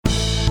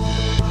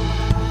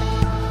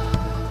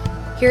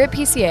Here at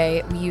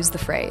PCA, we use the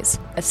phrase,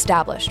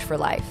 established for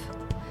life.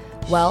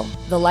 Well,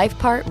 the life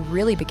part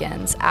really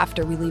begins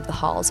after we leave the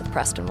halls of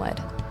Prestonwood.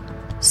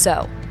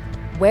 So,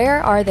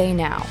 where are they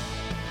now?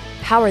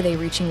 How are they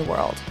reaching the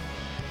world?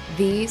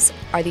 These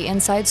are the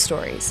inside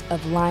stories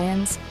of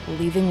Lions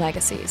leaving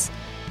legacies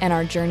and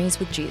our journeys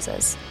with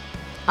Jesus.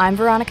 I'm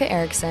Veronica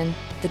Erickson,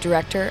 the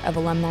Director of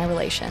Alumni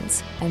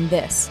Relations, and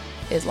this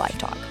is Life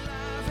Talk.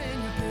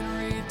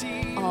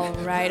 All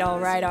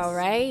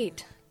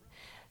right.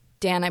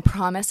 Dan, I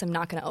promise I'm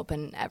not going to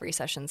open every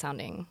session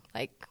sounding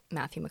like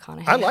Matthew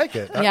McConaughey. I like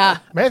it. Yeah.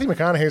 Matthew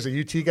McConaughey is a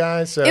UT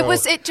guy, so...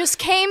 It just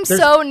came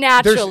so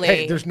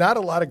naturally. There's not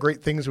a lot of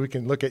great things we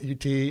can look at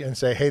UT and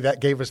say, hey,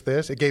 that gave us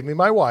this. It gave me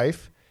my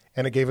wife,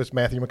 and it gave us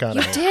Matthew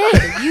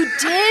McConaughey. You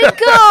did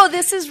go.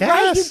 This is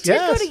right. You did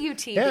yes. go to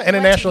UT. Yeah, and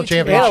a national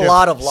championship. We had a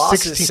lot of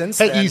losses since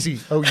then. Hey, easy,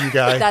 OU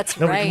guy. That's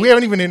right. We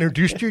haven't even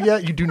introduced you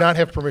yet. You do not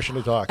have permission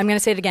to talk. I'm going to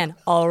say it again.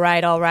 All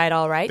right, There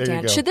Dan.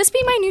 you go. Should this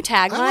be my new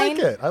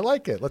tagline? I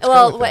like it. Let's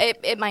go with it.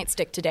 It might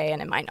stick today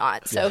and it might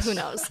not. So Yes. who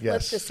knows? Yes.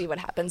 Let's just see what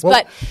happens. Well,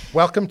 But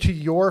welcome to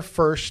your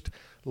first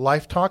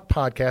Life Talk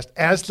podcast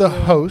as the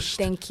host.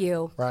 Thank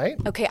you. Right?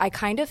 Okay, I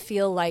kind of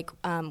feel like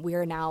we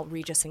are now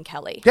Regis and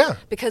Kelly. Yeah.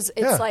 Because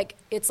it's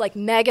like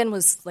Megan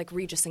was like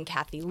Regis and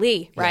Kathy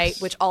Lee, right?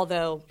 Yes. Which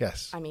although,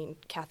 Yes. I mean,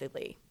 Kathy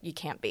Lee, you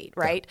can't beat,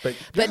 right? Yeah,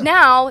 but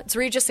now it's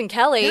Regis and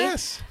Kelly.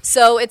 Yes.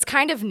 So it's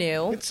kind of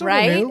new, It's sort of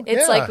right? new,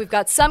 It's yeah. like we've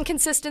got some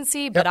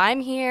consistency, but I'm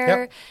here.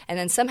 Yep. And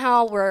then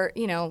somehow we're,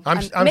 I'm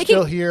making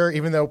still here,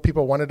 even though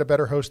people wanted a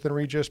better host than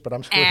Regis, but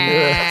I'm still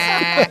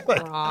here.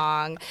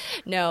 Wrong.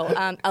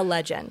 No, a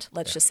legend.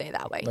 Let's just say it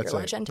that way. You're a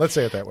legend. Let's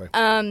say it that way.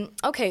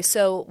 Okay,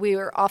 so we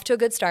were off to a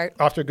good start.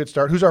 Off to a good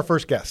start. Who's our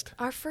first guest?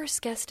 Our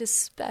first guest is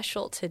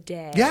special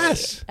today.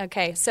 Yes.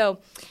 Okay, so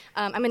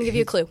I'm going to give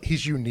you a clue.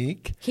 He's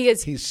unique. He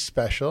is. He's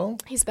special.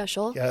 He's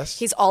special. Yes.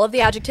 He's all of the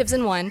adjectives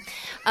in one.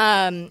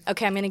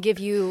 Okay, I'm going to give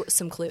you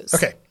some clues.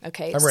 Okay.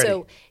 I'm ready.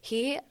 So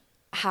he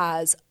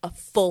has a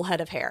full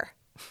head of hair.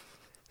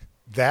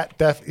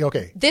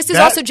 Okay. This is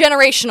also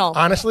generational.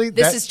 Honestly,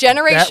 this is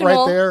generational. That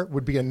right there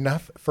would be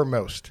enough for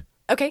most.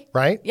 Okay.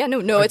 Right? Yeah.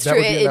 No. It's That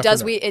true. would be It enough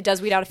does. for them. It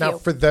does weed out a few. Now,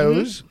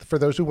 for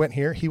those who went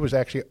here, he was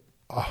actually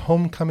a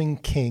homecoming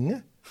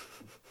king.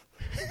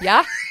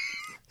 Yeah.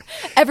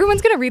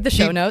 Everyone's going to read the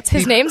show notes.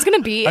 His name's going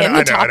to be in I the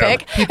know.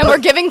 topic, and we're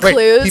giving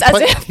clues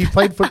he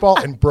played football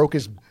and broke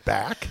his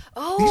back.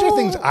 Oh. These are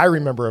things I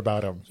remember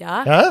about him.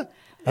 Yeah? Huh?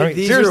 I mean,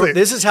 seriously.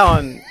 This is how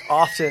I'm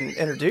often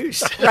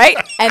introduced. Right?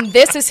 And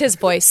this is his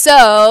voice.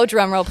 So,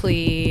 drum roll,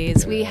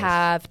 please. We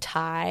have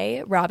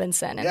Ty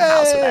Robinson in the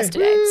house with us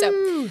today. Woo!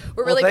 So,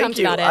 we're really Thank pumped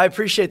you. about it. I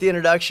appreciate the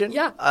introduction.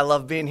 Yeah. I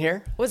love being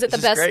here. Was it the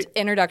This is best great.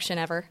 introduction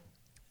ever?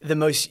 The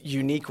most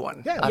unique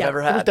one Yeah. I've Yeah. ever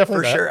It was had.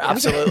 definitely For sure. that.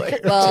 Absolutely.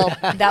 Well,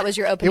 that was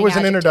your opening It was an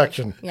adjective.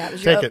 introduction. Yeah, it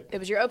was Take it. It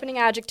was your opening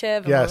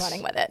adjective, and Yes. we're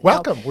running with it.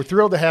 Welcome. We're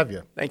thrilled to have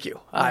you. Thank you.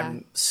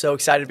 I'm so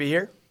excited to be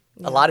here.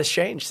 A lot has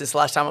changed since the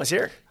last time I was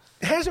here.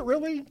 Has it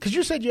really? Because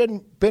you said you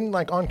hadn't been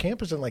on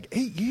campus in 8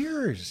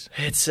 years.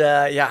 It's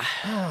yeah,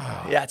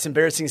 it's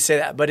embarrassing to say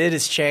that, but it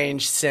has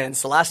changed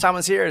since the last time I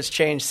was here. It's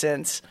changed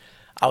since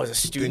I was a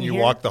student. Then you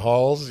here. walked the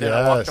halls. Then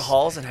I walked the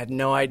halls and had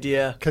no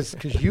idea. Because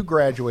you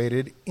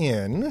graduated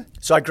in.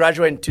 So I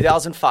graduated in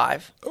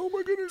 2005. Oh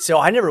my goodness. So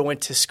I never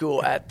went to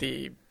school at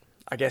the,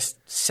 I guess,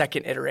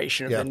 second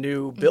iteration of Yeah. the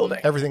new building.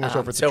 Everything was over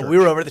at the So church. we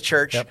were over at the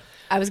church. Yep.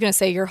 I was going to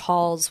say your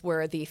halls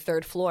were the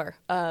third floor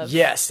of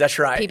Yes, that's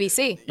right.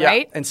 PBC, Yeah.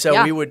 right? And so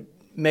Yeah. we would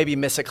maybe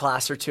miss a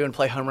class or two and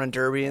play home run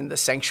derby in the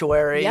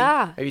sanctuary.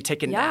 Yeah. Maybe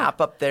take a Yeah.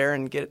 nap up there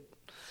and get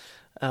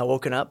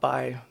woken up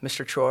by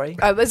Mr. Troy.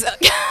 I was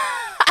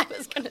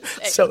going to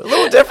say. So a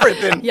little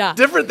different than Yeah.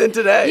 different than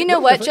today. You know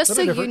what? different, Just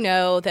so little you different.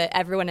 know that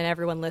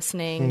everyone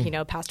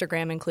listening, Pastor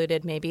Graham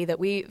included, maybe that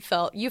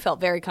you felt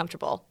very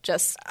comfortable.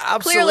 Just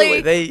Absolutely.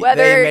 clearly, They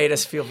whether made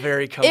us feel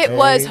very comfortable. it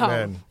was Amen.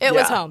 home. It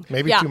was Yeah. home.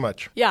 Maybe Yeah. too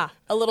much. Yeah,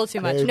 a little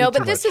too much. Maybe No, but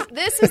too this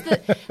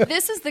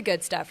is the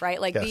good stuff, right?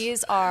 Like Yes.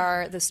 these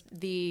are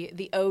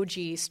the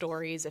OG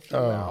stories, if you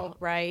will,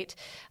 right?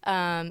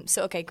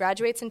 So okay,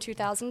 graduates in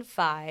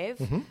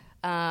 2005.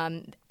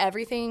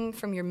 Everything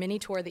from your mini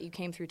tour that you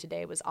came through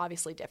today was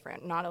obviously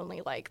different. Not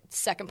only like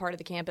second part of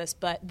the campus,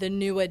 but the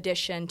new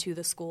addition to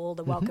the school,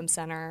 the welcome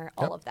center,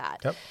 all of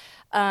that.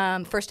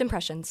 Yep. First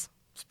impressions.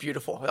 It's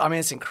beautiful. I mean,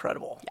 it's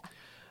incredible.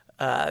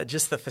 Yeah.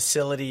 Just the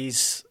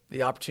facilities,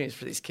 the opportunities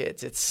for these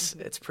kids.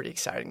 It's pretty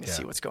exciting to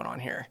see what's going on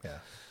here. Yeah.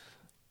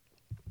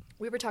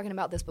 We were talking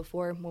about this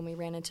before when we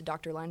ran into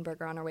Dr.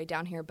 Leinberger on our way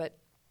down here, but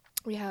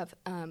we have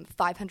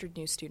 500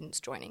 new students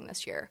joining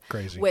this year.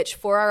 Crazy. Which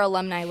for our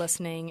alumni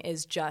listening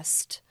is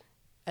just,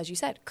 as you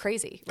said,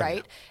 crazy,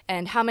 right?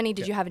 And how many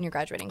did you have in your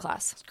graduating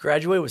class?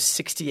 Graduate was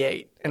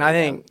 68, and I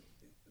think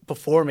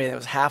before me it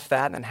was half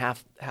that, and then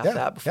half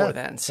that before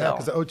then. So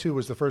because the O2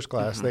 was the first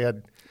class, they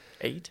had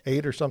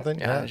 8 or something.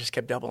 Yeah, it just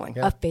kept doubling.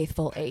 A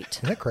faithful 8.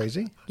 Isn't that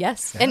crazy?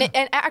 Yes. And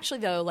actually,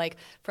 though, like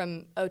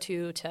from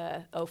 02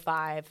 to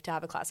 05 to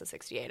have a class of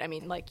 68, I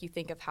mean, like you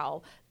think of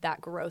how that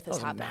growth has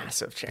That was a happened.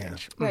 massive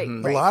change. Right,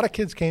 A lot of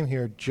kids came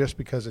here just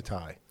because of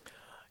Ty.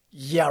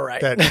 Yeah,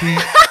 right. That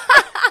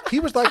He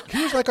was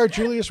like our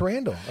Julius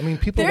Randle. I mean,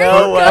 people There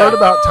you heard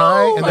about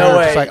Ty, and they No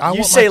were just way. like, I You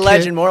want say my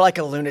legend kid. more like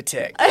a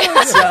lunatic.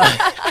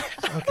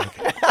 Okay.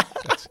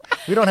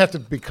 We don't have to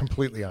be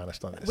completely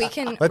honest on this. We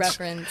can Let's-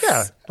 reference.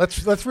 Yeah,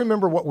 let's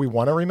remember what we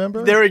want to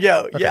remember. There we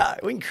go. Yeah,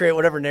 we can create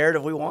whatever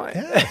narrative we want.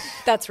 Yes.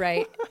 That's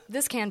right.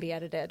 This can be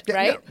edited, Yeah,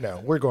 right?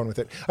 No, we're going with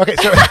it. Okay,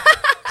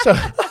 so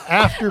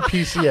after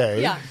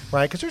PCA, Yeah.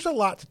 right? Because there's a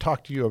lot to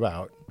talk to you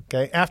about.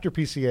 Okay, after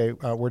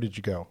PCA, where did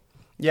you go?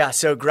 Yeah,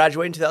 so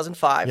graduated in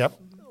 2005. Yep.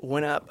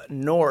 Went up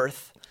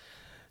north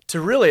to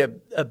really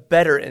a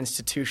better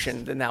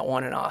institution than that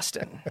one in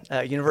Austin,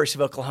 University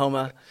of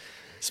Oklahoma.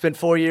 Spent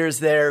 4 years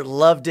there,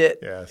 loved it.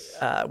 Yes.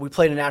 We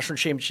played a national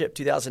championship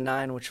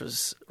 2009, which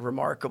was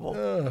remarkable.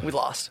 We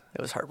lost.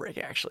 It was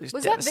heartbreaking, actually. It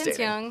Was that Vince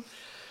devastating. Young?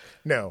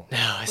 No.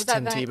 No, it's Was that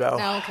Tim Vin- Tebow.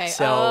 No, okay.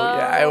 So,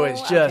 yeah, it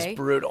was just okay.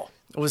 brutal.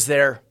 It was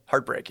there,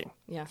 heartbreaking.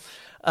 Yeah.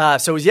 I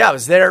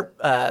was there.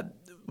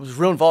 Was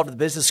real involved with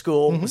the business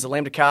school. Was at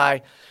Lambda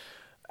Chi.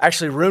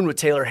 Actually roomed with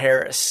Taylor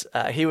Harris.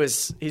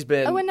 He's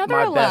been another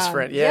my alum. best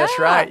friend. Yeah, that's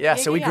right. Yeah.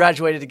 So we yeah.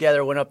 graduated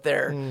together, went up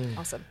there.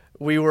 Awesome.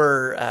 We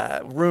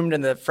were roomed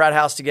in the frat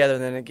house together,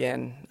 and then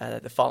again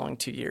the following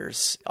 2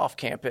 years off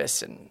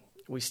campus, and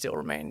we still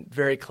remain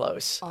very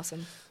close.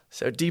 Awesome.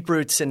 So deep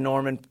roots in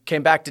Norman.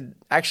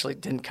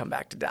 Didn't come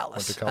back to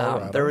Dallas. Went to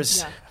Colorado. There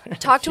was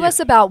Talk to us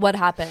about what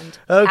happened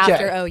Okay.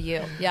 after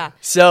OU. Yeah.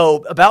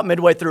 So about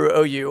midway through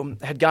OU,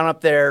 had gone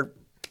up there,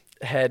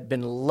 had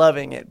been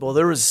loving it. Well,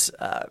 there was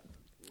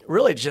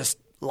really just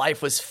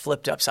life was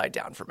flipped upside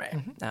down for me.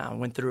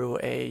 Went through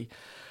a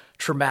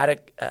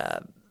traumatic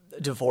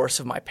divorce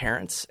of my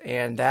parents,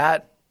 and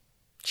that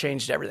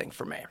changed everything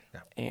for me. Yeah.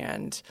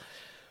 And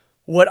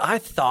what I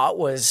thought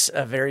was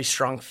a very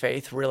strong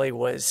faith really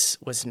was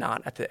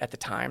not at the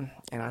time.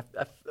 And I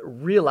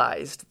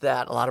realized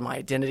that a lot of my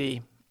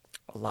identity,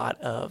 a lot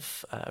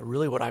of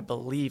really what I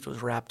believed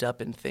was wrapped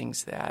up in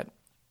things that,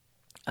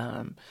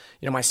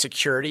 my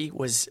security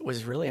was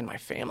really in my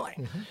family.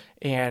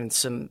 And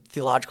some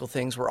theological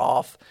things were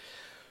off.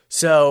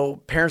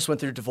 So parents went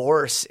through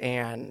divorce,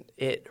 and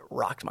it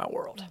rocked my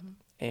world.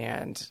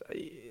 And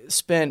I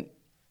spent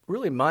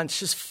really months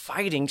just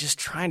fighting, just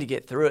trying to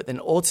get through it, then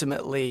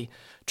ultimately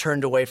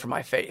turned away from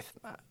my faith.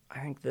 I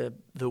think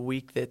the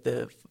week that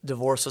the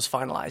divorce was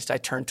finalized, I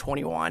turned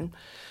 21,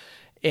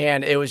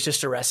 and it was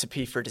just a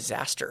recipe for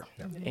disaster.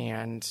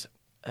 And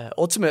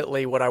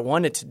ultimately what I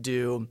wanted to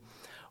do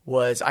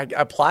was I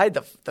applied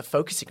the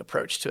focusing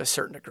approach to a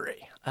certain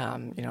degree.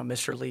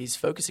 Mr. Lee's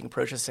focusing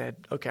approach, I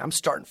said, okay, I'm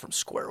starting from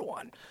square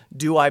one.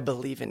 Do I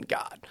believe in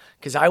God?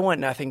 Because I want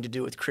nothing to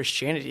do with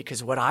Christianity,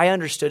 because what I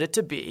understood it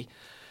to be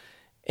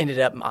ended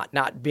up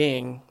not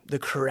being the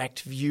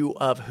correct view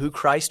of who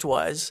Christ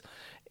was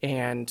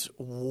and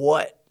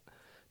what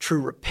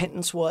true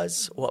repentance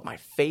was, what my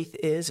faith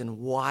is, and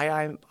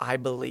why I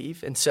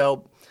believe. And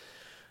so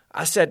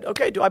I said,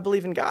 okay, do I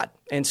believe in God?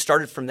 And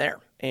started from there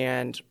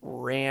and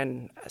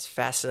ran as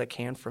fast as I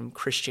can from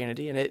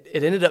Christianity. And it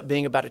ended up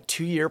being about a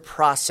 2-year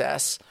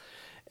process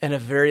and a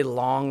very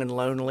long and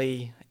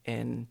lonely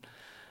and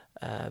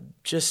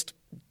just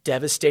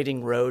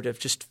devastating road of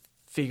just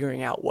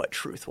figuring out what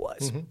truth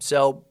was.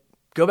 So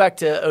go back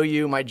to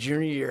OU my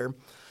junior year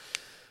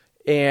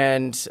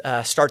and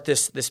start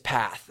this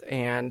path,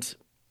 and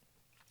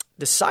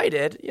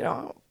decided,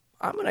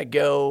 I'm going to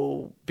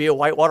go be a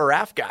whitewater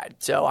raft guide.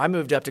 So I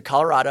moved up to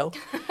Colorado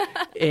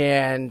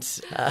and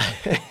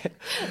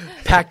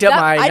packed up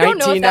my 1990. I don't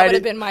know if that would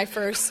have been my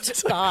first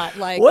thought.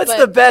 What's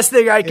the best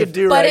thing I could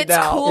do right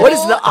now? Cool. What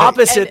is the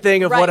opposite And-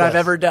 thing of what right. I've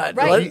ever done?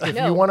 Right. If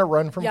No. you want to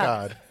run from Yeah.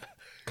 God,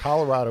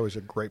 Colorado is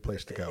a great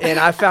place to go. And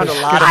I found a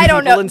lot of I people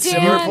don't know, in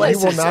similar Dan.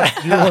 places.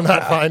 You will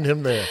not find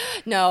him there.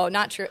 No,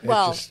 not true.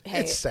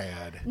 It's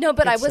sad. No,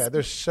 but It's I was- sad.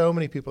 There's so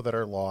many people that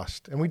are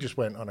lost, and we just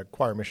went on a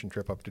choir mission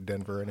trip up to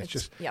Denver, and it's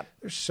just yep.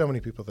 there's so many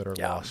people that are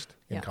Yeah. lost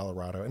in Yeah.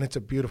 Colorado, and it's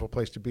a beautiful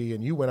place to be.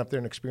 And you went up there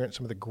and experienced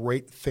some of the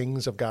great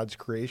things of God's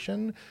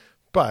creation,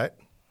 but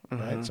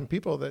right, some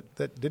people that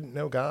didn't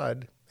know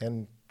God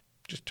and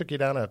just took you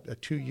down a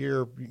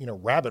 2-year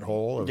rabbit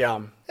hole. Of, Yeah.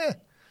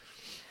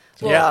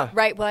 Well, Yeah.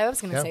 Right. What I was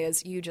going to Yeah. say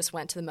is you just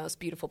went to the most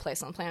beautiful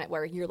place on the planet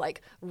where you're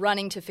like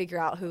running to figure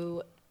out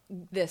who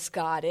this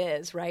God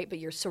is, right? But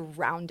you're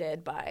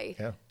surrounded by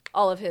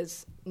all of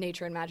his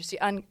nature and majesty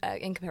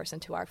in comparison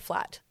to our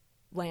flat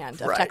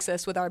land of Right.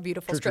 Texas with our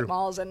beautiful strip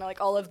malls and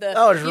like all of the,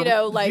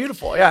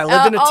 beautiful. Yeah, I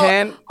lived in a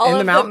tent all in of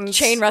the mountains.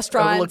 chain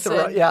restaurants.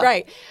 Overlooked the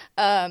Right.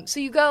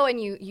 So you go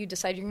and you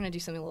decide you're going to do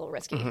something a little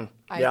risky.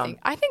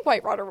 I think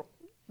whitewater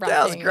That was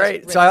rafting is great.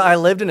 risky. So I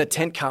lived in a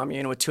tent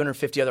commune with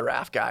 250 other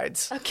raft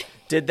guides. Okay.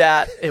 Did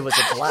that. It was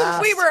a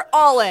blast. We were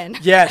all in.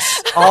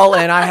 Yes, all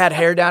in. I had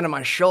hair down to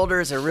my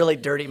shoulders, a really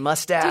dirty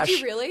mustache. Did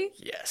you really?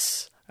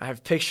 Yes. I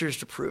have pictures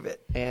to prove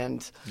it.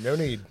 And No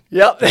need.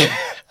 yep.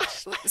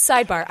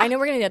 Sidebar. I know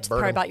we're going to get to the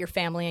part Burn 'em. about your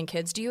family and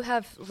kids. Do you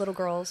have little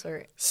girls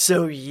or?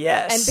 So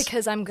yes. And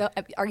because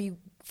are you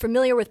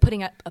familiar with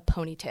putting up a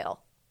ponytail?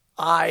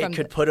 I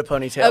could put a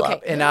ponytail Okay.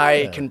 up, and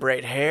I can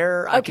braid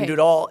hair. I can Okay. do it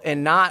all,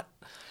 and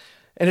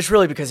And it's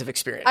really because of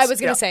experience. I was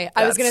going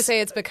to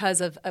say it's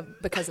because of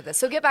this.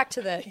 So get back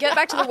to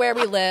the where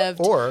we lived.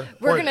 Or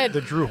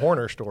the Drew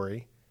Horner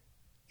story.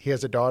 He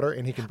has a daughter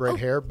and he can braid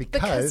hair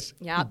because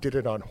he did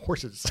it on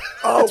horses.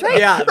 Oh, that's right.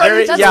 Yeah,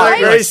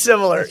 very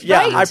similar. That's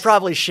right. I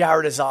probably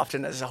showered as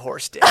often as a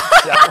horse did.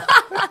 So.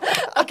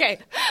 Okay,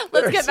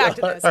 let's get back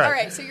to this. All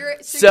right,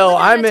 so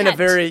I'm in a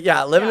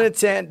living in a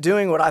tent,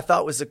 doing what I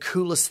thought was the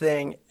coolest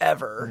thing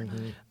ever,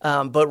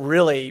 but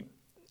really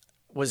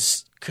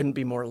couldn't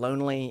be more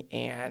lonely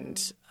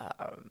and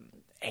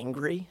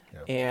angry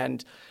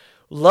and.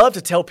 Love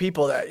to tell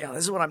people that,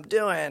 this is what I'm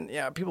doing.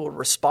 People would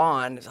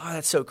respond, oh,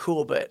 that's so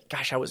cool, but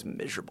gosh, I was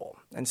miserable.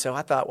 And so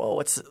I thought, well,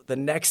 what's the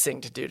next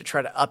thing to do to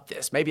try to up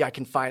this? Maybe I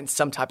can find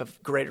some type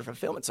of greater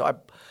fulfillment. So I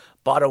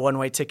bought a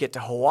one-way ticket to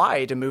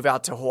Hawaii to move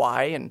out to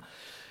Hawaii and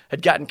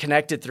had gotten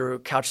connected through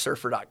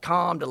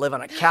couchsurfer.com to live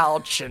on a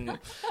couch and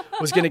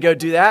was going to go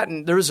do that.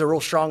 And there was a real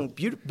strong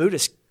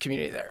Buddhist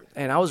community there.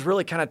 And I was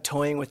really kind of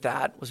toying with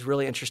that, was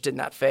really interested in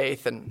that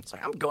faith. And it's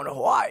like, I'm going to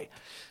Hawaii.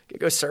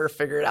 Go surf,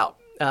 figure it out.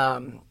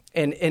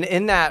 And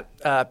in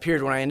that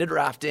period when I ended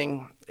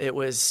rafting, it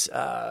was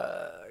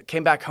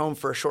came back home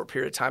for a short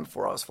period of time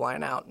before I was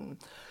flying out.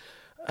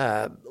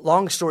 And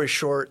long story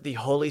short, the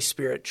Holy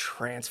Spirit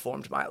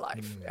transformed my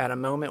life at a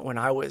moment when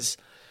I was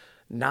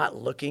not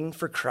looking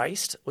for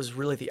Christ. Was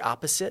really the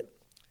opposite.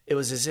 It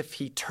was as if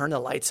he turned the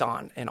lights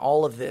on and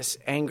all of this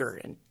anger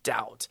and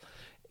doubt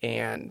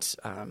and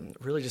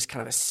really just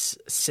kind of a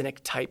cynic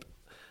type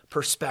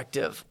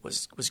perspective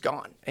was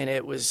gone. And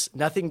it was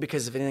nothing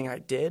because of anything I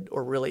did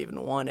or really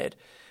even wanted.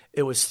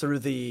 It was through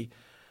the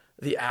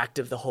act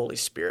of the Holy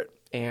Spirit.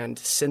 And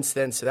since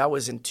then, so that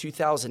was in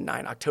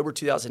 2009, October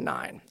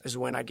 2009 is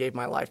when I gave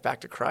my life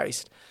back to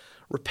Christ,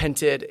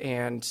 repented,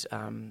 and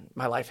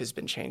my life has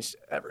been changed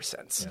ever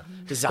since. Yeah.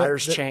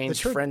 Desires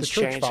changed, friends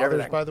changed, fathers,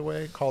 everything. By the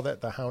way, call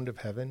that the hound of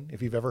heaven,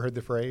 if you've ever heard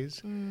the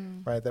phrase,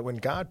 right? That when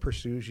God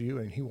pursues you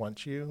and he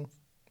wants you,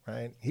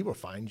 right? He will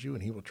find you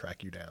and he will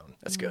track you down.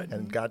 That's good.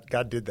 And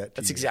God did that to you.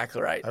 That's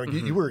exactly right. I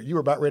mean, you were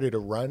about ready to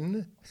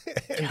run,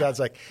 and God's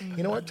like,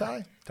 you know what,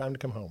 Ty? Time to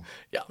come home.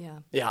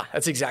 Yeah.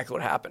 That's exactly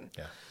what happened.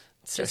 Yeah.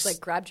 Just like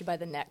grabbed you by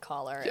the neck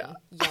collar and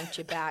yanked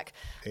you back.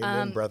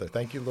 Amen, brother.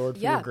 Thank you, Lord,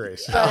 for your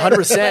grace.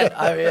 100%.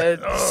 I mean,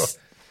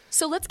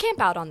 so let's camp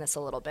out on this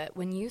a little bit.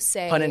 When you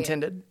say... Pun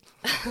intended.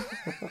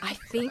 I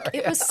think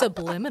it was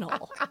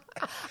subliminal.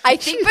 I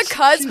think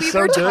because we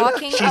were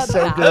talking about... She's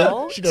so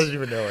good. She doesn't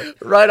even know it.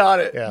 Right on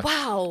it. Yeah.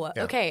 Wow.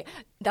 Yeah. Okay.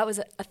 That was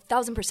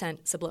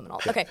 1,000% subliminal.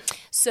 Okay.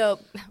 So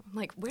I'm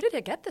like, where did I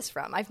get this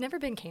from? I've never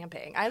been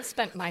camping. I've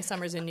spent my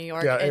summers in New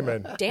York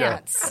and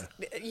dance.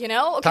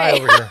 Yeah. Okay. Ty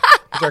over here.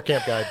 He's our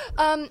camp guide.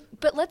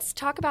 But let's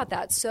talk about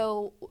that.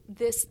 So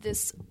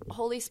this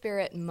Holy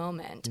Spirit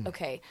moment,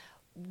 okay,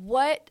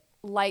 what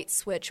light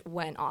switch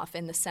went off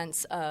in the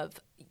sense of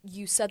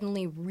you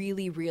suddenly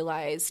really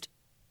realized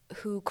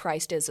who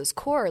Christ is as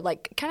core?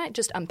 Like, kind of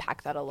just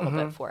unpack that a little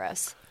bit for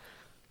us.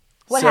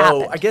 What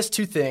happened? I guess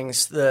two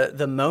things.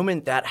 The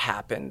moment that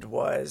happened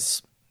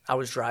was I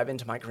was driving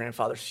to my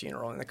grandfather's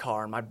funeral in the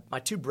car, and my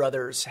two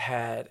brothers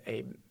had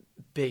a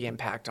big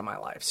impact on my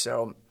life.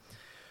 So,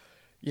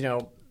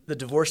 the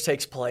divorce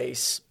takes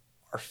place.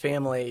 Our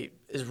family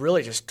is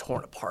really just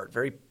torn apart,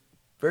 very,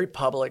 very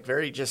public,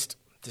 very just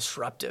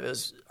disruptive. It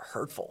was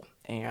hurtful.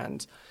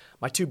 And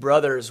my two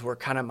brothers were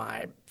kind of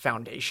my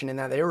foundation in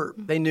that.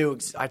 They knew,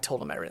 I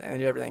told them everything. They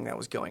knew everything that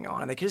was going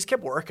on. And they just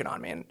kept working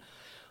on me. And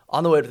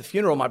on the way to the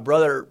funeral, my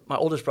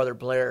oldest brother,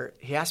 Blair,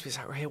 he asked me,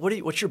 hey,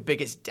 what's your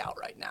biggest doubt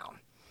right now?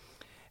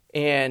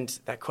 And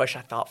that question,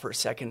 I thought for a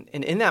second.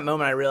 And in that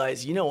moment, I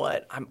realized, you know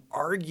what? I'm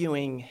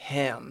arguing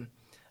him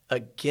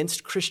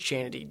against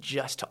Christianity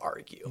just to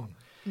argue.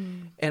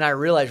 And I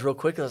realized real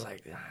quick, I was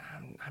like,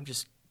 I'm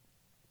just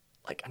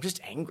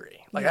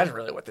angry. Like, that's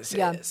really what this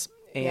is.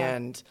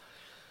 And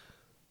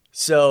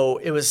so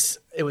it was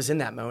in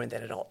that moment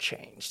that it all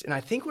changed. And I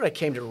think what I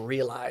came to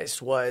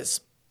realize was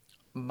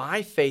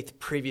my faith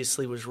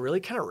previously was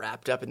really kind of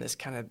wrapped up in this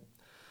kind of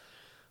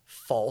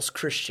false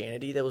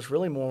Christianity that was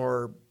really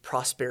more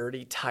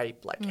prosperity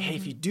type. Like, hey,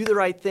 if you do the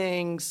right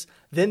things,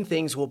 then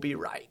things will be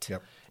right.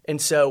 Yep. And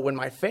so when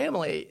my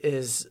family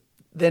is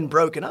then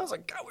broken, I was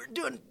like, God, we're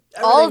doing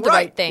all of the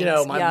right things.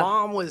 My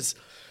mom was,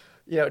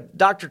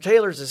 Dr.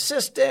 Taylor's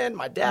assistant.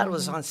 My dad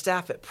was on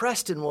staff at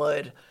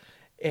Prestonwood,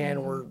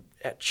 and we're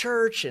at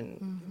church,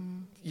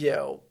 and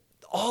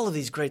all of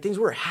these great things.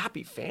 We're a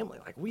happy family.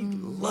 Like, we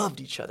loved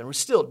each other, and we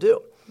still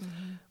do.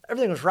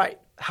 Everything was right.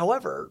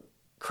 However,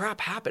 crap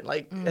happened.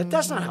 Like,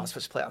 that's not how it's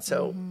supposed to play out.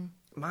 So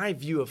my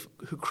view of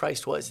who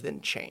Christ was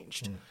then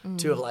changed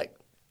to like,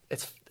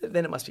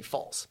 then it must be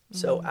false.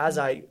 So as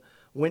I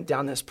went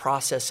down this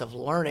process of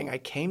learning, I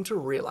came to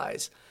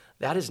realize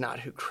that is not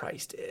who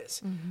Christ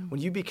is. When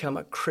you become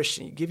a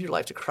Christian, you give your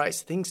life to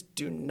Christ, things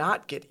do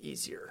not get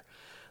easier.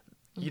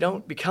 You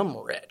don't become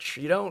rich.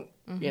 You don't,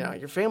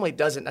 your family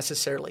doesn't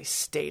necessarily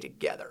stay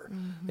together.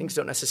 Things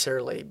don't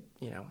necessarily,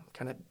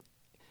 kind of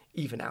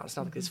even out. It's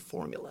not like this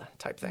formula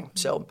type thing.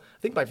 So I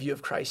think my view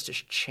of Christ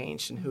just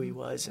changed in who he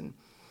was. And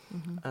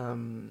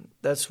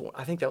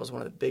I think that was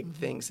one of the big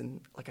things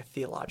in like a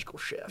theological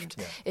shift.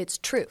 Yeah. It's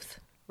truth,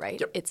 right?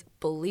 Yep. It's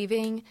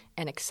believing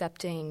and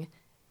accepting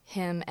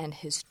him and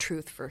his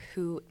truth for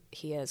who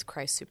he is,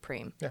 Christ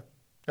supreme. Yeah.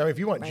 I mean, if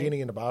you want Right.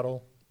 genie in a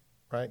bottle,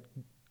 right,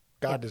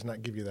 God does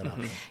not give you that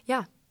option.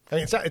 Yeah. I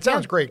mean, it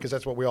sounds great because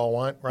that's what we all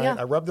want, right? Yeah.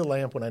 I rub the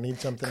lamp when I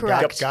need something.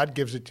 Correct. God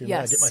gives it to me.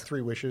 Yes. I get my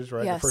 3 wishes,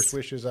 right? Yes. The first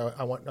wish is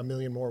I want a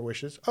million more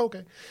wishes. Oh,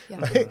 okay.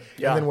 Yeah. Right?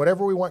 Yeah. And then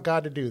whatever we want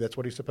God to do, that's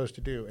what he's supposed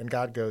to do. And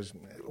God goes,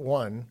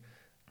 one,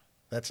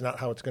 that's not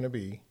how it's going to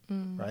be,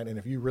 right? And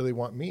if you really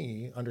want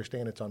me,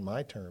 understand it's on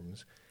my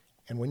terms.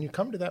 And when you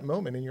come to that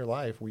moment in your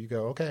life where you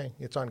go, okay,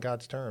 it's on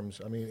God's terms,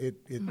 I mean,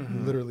 it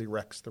literally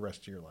wrecks the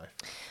rest of your life.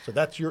 So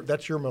that's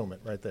your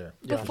moment right there.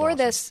 Before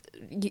this,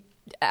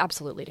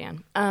 absolutely,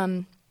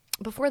 Dan.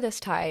 Before this,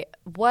 Ty,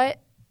 what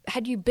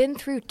had you been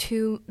through?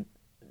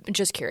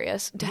 Just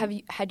curious,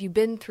 had you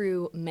been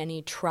through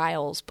many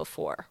trials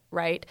before?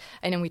 Right?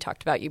 I know we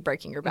talked about you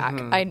breaking your back.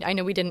 I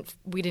know we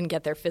didn't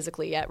get there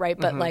physically yet, right?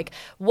 But like,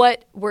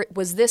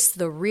 was this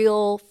the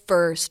real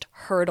first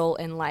hurdle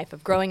in life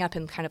of growing up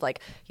in kind of like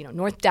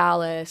North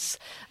Dallas?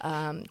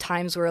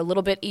 Times were a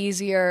little bit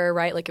easier,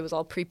 right? Like it was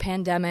all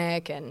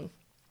pre-pandemic and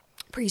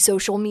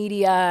pre-social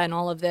media and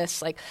all of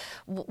this. Like,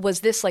 was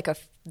this like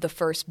the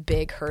first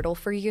big hurdle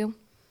for you?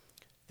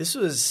 This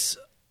was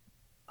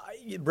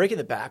breaking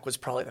the back was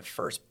probably the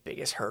first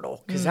biggest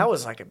hurdle because that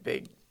was like a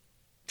big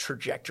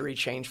trajectory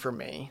change for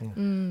me.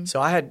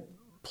 So I had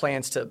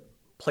plans to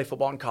play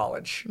football in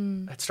college.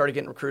 I started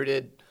getting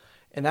recruited,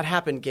 and that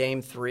happened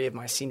game 3 of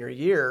my senior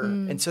year,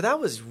 and so that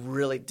was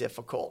really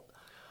difficult.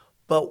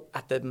 But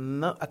at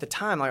the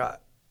time, I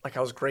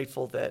was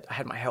grateful that I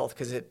had my health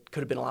because it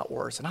could have been a lot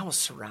worse, and I was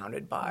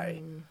surrounded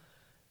by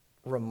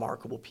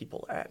remarkable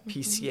people at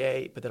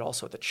PCA, but then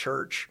also at the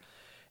church.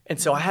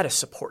 And so I had a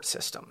support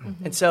system.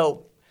 And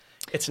so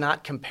it's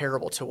not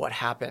comparable to what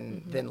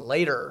happened then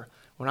later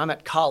when I'm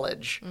at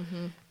college.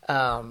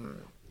 And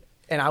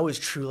I was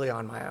truly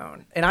on my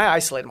own. And I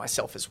isolated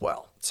myself as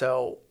well.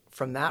 So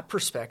from that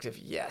perspective,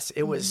 yes,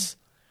 it was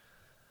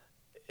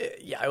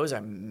it was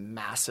a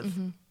massive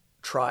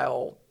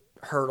trial,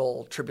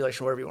 hurdle,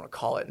 tribulation, whatever you want to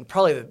call it. And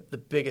probably the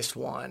biggest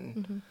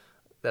one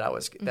that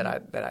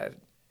I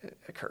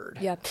occurred.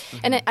 Yeah.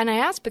 And I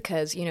ask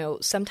because,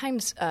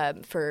 sometimes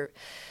for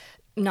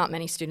not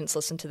many students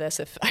listen to this,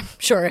 I'm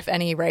sure if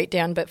any, right,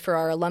 Dan, but for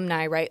our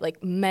alumni, right,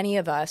 like many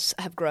of us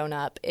have grown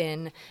up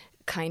in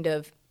kind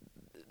of,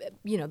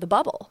 the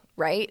bubble,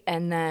 right?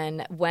 And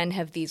then when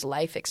have these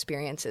life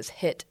experiences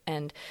hit?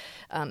 And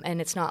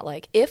it's not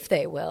like if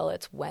they will,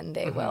 it's when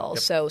they will. Yep.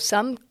 So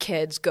some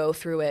kids go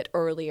through it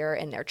earlier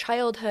in their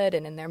childhood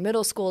and in their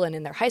middle school and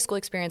in their high school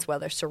experience while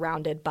they're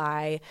surrounded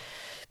by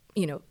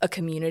a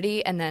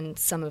community, and then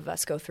some of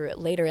us go through it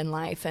later in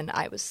life. And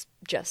I was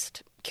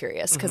just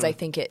curious because I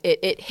think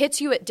it hits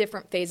you at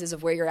different phases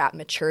of where you're at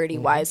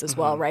maturity-wise as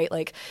well, right?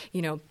 Like,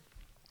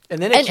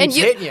 And then it keeps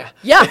hitting you.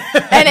 Yeah,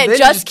 and it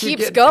just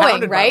keeps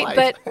going, right?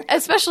 But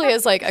especially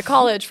as like a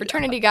college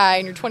fraternity guy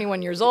and you're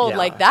 21 years old,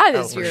 like that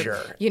is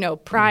your,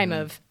 prime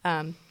of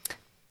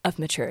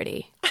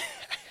maturity,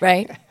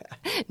 right?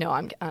 No,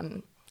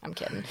 I'm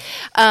kidding.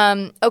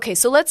 Okay,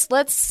 so let's.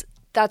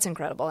 That's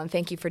incredible, and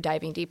thank you for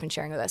diving deep and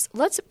sharing with us.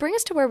 Let's bring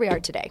us to where we are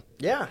today.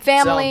 Yeah.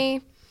 Family,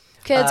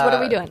 kids, what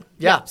are we doing?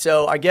 Yeah.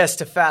 So I guess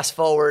to fast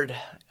forward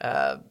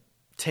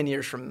 10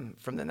 years from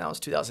then, that was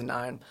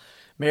 2009.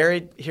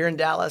 Married here in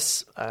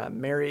Dallas,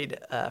 married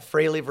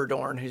Fraley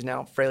Verdorn, who's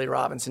now Fraley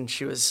Robinson.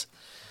 She was,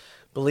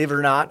 believe it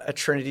or not, a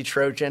Trinity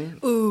Trojan.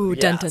 Ooh,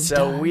 dun, dun,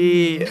 so dun.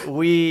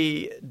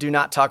 we do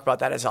not talk about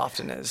that as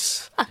often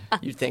as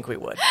you'd think we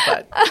would.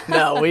 But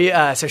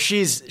no, so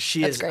she is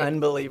great.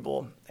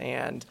 unbelievable.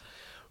 And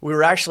we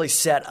were actually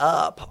set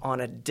up on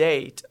a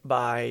date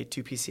by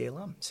 2 PCA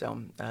alum. So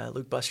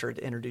Luke Buster had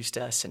introduced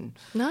us.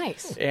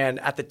 Nice. And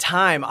at the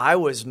time, I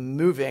was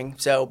moving.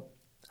 So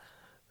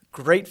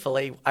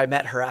gratefully, I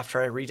met her after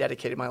I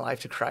rededicated my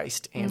life to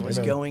Christ and was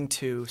going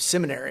to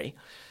seminary.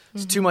 I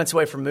was 2 months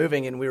away from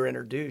moving, and we were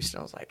introduced.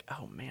 And I was like,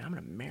 oh, man, I'm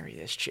going to marry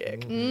this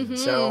chick.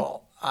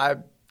 So I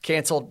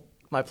canceled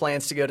my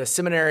plans to go to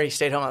seminary,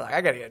 stayed home. I was like,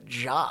 I got to get a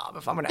job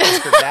if I'm going to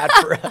ask her dad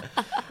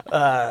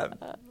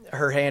for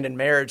her hand in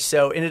marriage.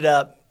 So ended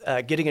up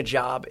getting a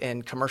job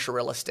in commercial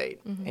real estate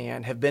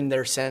and have been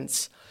there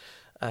since,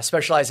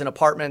 specialized in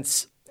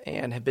apartments,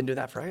 and have been doing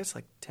that for, I guess,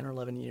 like 10 or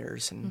 11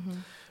 years.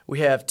 And we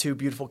have 2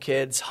 beautiful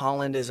kids.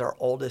 Holland is our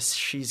oldest.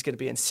 She's going to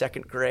be in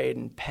 2nd grade,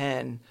 and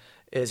Penn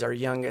is our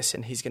youngest,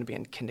 and he's going to be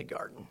in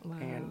kindergarten. Wow.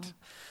 And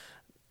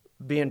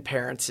being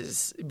parent,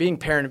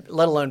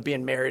 let alone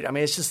being married, I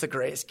mean, it's just the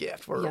greatest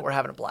gift. We're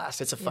having a blast.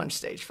 It's a fun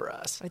stage for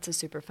us. It's a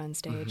super fun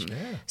stage. Yeah.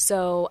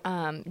 So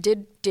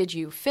did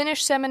you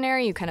finish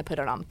seminary? You kind of put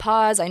it on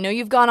pause. I know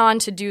you've gone on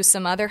to do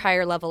some other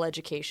higher level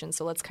education,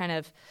 so let's kind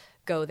of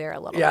go there a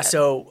little bit.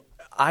 So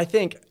I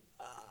think,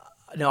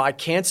 no, I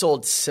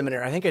canceled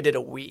seminary. I think I did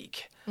a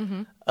week.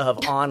 of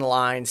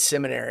online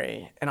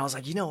seminary. And I was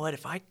like, you know what?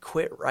 If I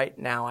quit right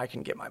now, I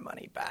can get my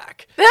money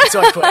back.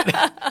 So I quit.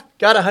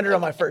 Got 100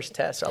 on my first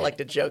test. So I like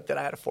to joke that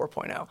I had a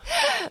 4.0.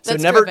 So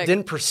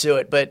didn't pursue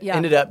it, but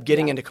ended up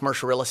getting into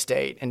commercial real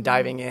estate and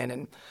diving in,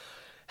 and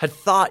had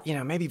thought,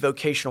 maybe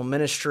vocational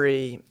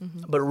ministry,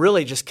 but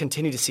really just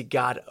continued to see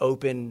God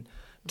open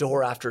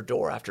door after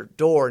door after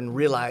door, and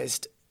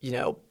realized,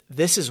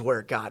 this is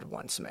where God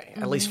wants me,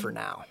 at least for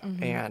now.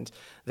 And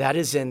that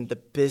is in the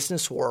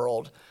business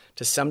world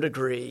to some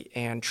degree,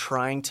 and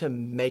trying to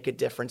make a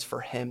difference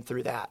for him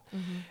through that.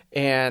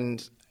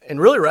 And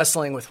really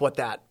wrestling with what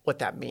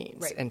that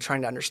means, Right. and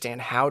trying to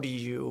understand, how do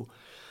you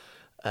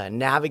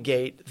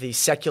navigate the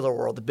secular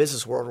world, the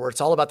business world, where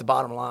it's all about the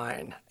bottom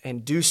line,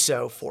 and do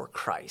so for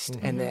Christ,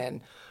 and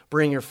then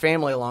bring your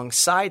family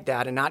alongside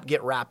that and not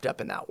get wrapped up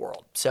in that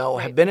world. So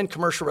Right. have been in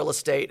commercial real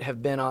estate,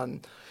 have been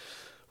on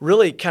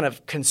really kind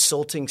of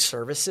consulting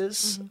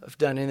services. I've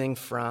done anything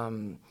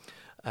from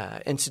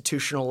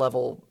institutional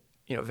level,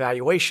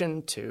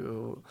 valuation,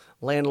 to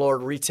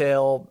landlord,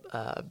 retail,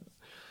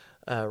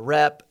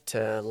 rep,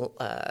 to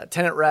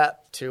tenant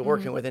rep, to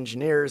working with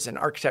engineers and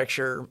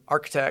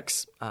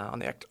architects on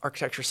the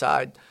architecture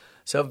side.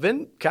 So I've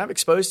been kind of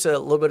exposed to a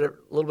little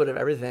bit of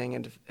everything,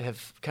 and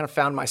have kind of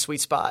found my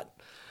sweet spot,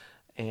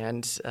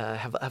 and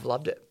have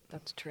loved it.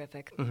 That's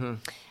terrific.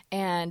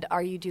 And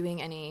are you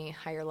doing any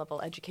higher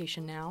level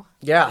education now?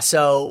 Yeah.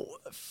 So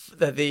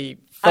the funny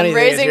I'm thing is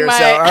raising here. my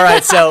So all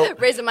right. So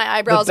raising my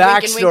eyebrows. the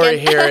winking, backstory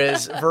winking. here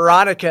is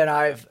Veronica and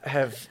I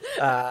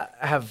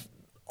have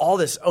all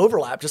this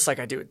overlap, just like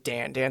I do with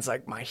Dan. Dan's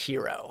like my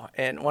hero,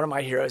 and one of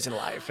my heroes in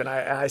life, and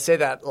I say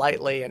that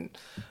lightly, and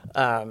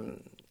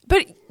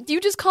But you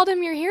just called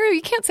him your hero.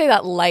 You can't say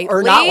that lightly.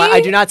 or not.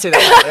 I do not say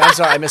that lightly. I'm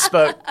sorry, I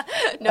misspoke.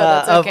 No,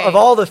 that's okay. Of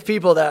all the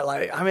people that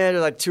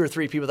there's like 2 or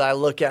 3 people that I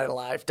look at in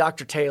life: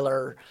 Dr.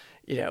 Taylor,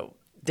 Dan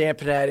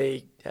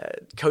Panetti,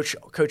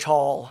 Coach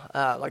Hall.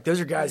 Those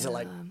are guys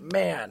that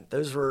man,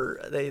 those were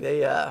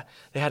they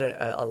had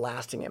a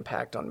lasting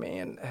impact on me,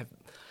 and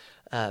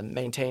have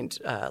maintained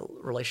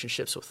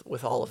relationships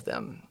with all of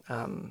them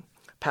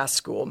past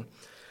school.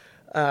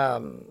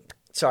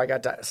 So I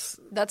got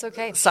That's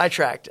okay.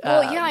 sidetracked.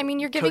 Well, yeah, I mean,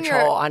 you're giving Coach your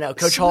Hall. I know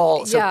Coach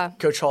Hall. So yeah,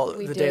 Coach Hall,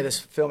 we the day did. of this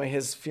filming,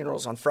 his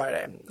funeral's on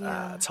Friday.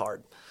 Yeah. It's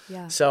hard.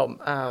 Yeah. So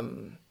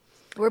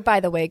We're, by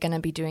the way, going to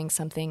be doing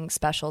something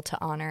special to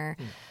honor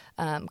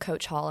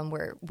Coach Hall, and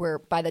we're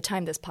by the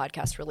time this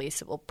podcast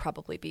release, it will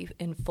probably be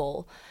in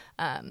full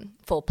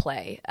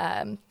play.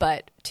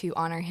 But to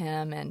honor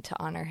him and to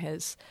honor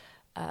his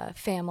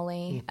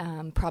family,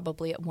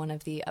 probably at one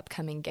of the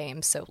upcoming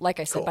games. So, like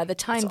I said, Cool. by the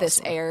time That's this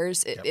awesome.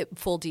 airs,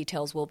 full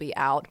details will be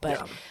out.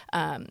 But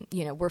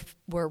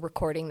we're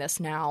recording this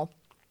now,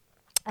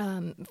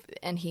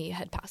 and he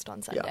had passed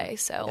on Sunday.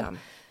 So. Yeah.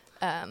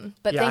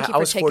 But yeah, thank you I for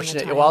was taking fortunate.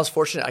 the time. Well, I was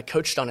fortunate. I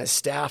coached on his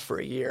staff for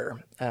a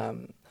year,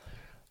 and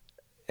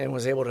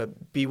was able to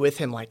be with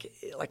him like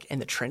in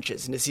the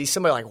trenches, and to see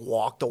somebody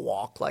walk the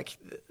walk like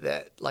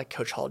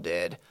Coach Hall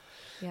did.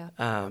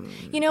 Yeah.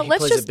 He let's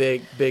plays just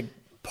a big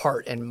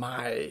part in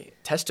my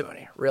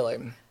testimony,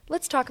 really.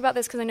 Let's talk about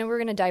this, because I know we're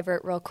going to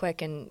divert real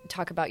quick and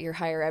talk about your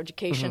higher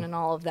education and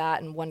all of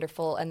that, and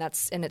wonderful, and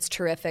it's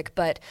terrific.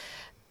 But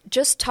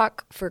just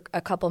talk for a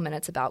couple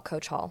minutes about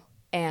Coach Hall,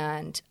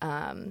 and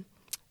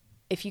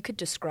if you could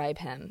describe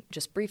him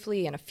just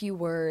briefly in a few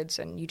words.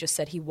 And you just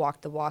said he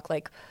walked the walk,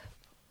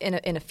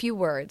 in a few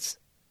words,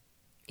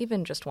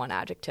 even just one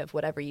adjective,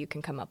 whatever you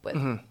can come up with.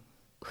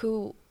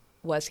 Who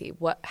was he?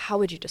 How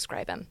would you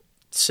describe him?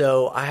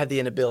 So I had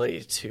the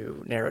inability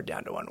to narrow it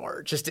down to one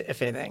word. Just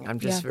if anything, I'm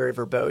just very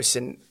verbose,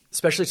 and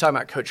especially talking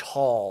about Coach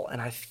Hall.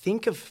 And I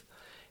think of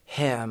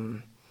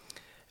him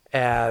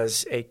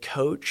as a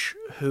coach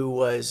who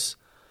was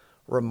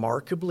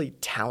remarkably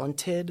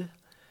talented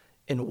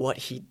in what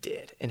he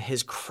did, in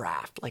his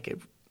craft, like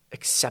an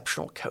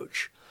exceptional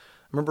coach.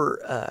 I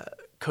remember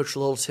Coach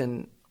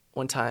Littleton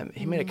one time,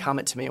 he made a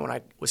comment to me when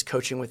I was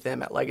coaching with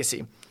them at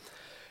Legacy.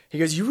 He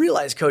goes, "You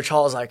realize Coach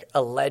Hall is like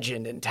a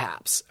legend in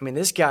TAPS. I mean,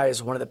 this guy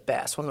is one of the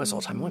best, one of the most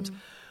all-time ones.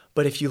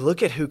 But if you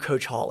look at who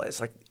Coach Hall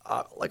is,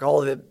 like all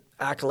of the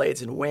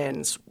accolades and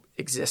wins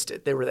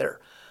existed, they were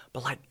there.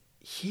 But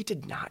he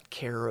did not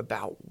care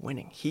about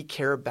winning. He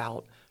cared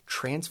about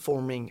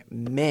transforming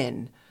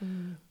men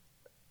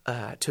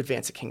to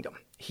advance the kingdom.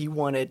 He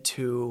wanted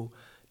to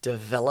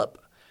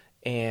develop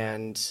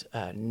and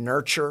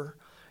nurture,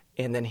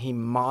 and then he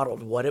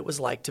modeled what it was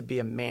like to be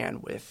a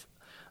man with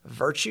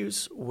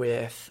virtues,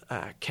 with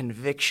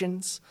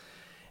convictions,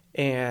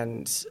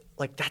 and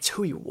that's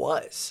who he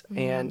was.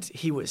 And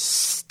he was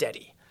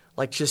steady,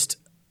 just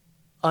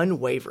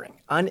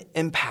unwavering,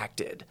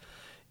 unimpacted.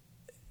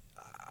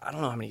 I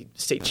don't know how many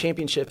state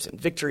championships and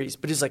victories,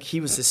 but it's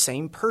he was the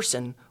same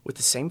person with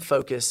the same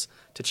focus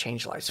to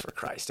change lives for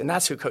Christ. And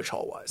that's who Coach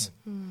Hall was.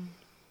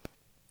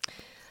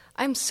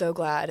 I'm so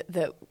glad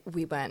that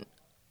we went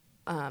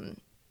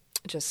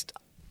just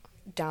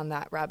down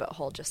that rabbit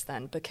hole just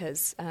then,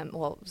 because, it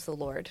was the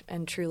Lord.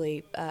 And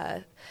truly,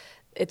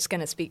 it's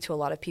going to speak to a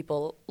lot of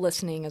people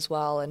listening as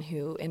well and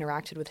who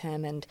interacted with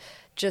him. And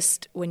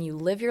just when you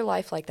live your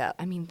life like that,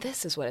 I mean,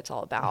 this is what it's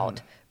all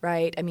about,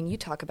 right? I mean, you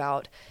talk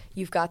about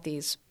you've got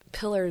these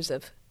pillars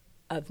of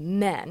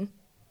men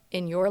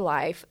in your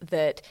life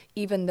that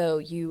even though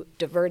you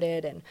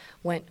diverted and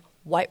went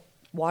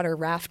whitewater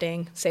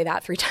rafting, say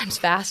that 3 times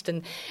fast,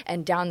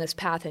 and down this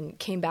path and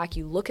came back,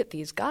 you look at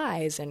these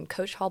guys, and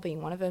Coach Hall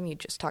being one of them. You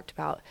just talked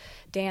about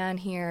Dan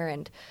here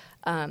and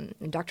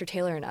Dr.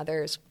 Taylor and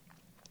others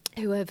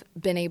who have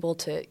been able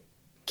to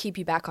keep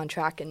you back on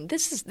track. And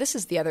this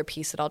is the other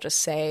piece that I'll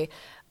just say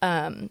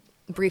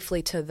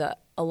briefly to the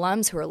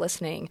alums who are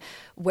listening.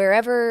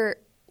 Wherever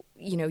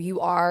you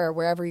are or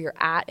wherever you're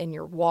at in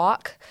your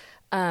walk,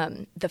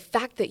 the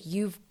fact that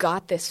you've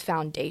got this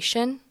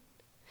foundation,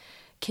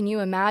 can you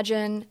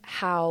imagine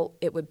how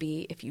it would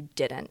be if you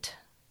didn't?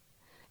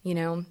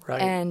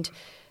 Right. And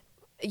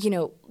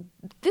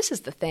this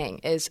is the thing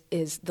is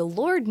the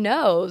Lord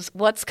knows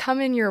what's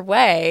coming your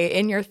way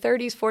in your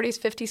 30s, 40s,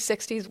 50s,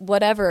 60s,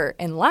 whatever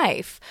in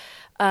life.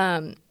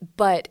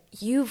 But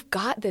you've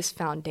got this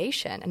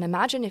foundation. And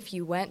imagine if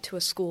you went to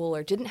a school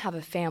or didn't have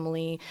a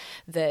family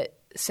that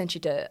sent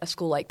you to a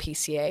school like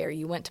PCA, or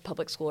you went to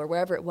public school or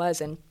wherever it was.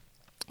 And,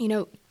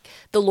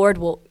 the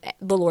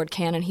Lord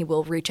can and he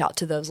will reach out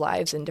to those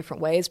lives in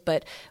different ways.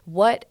 But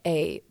what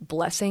a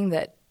blessing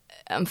that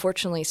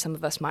unfortunately some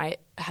of us might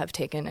have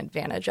taken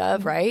advantage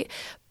of, right?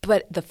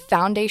 But the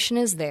foundation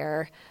is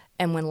there.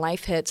 And when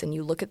life hits and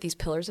you look at these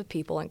pillars of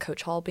people, and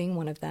Coach Hall being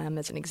one of them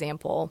as an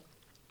example,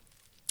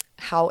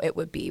 how it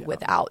would be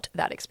without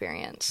that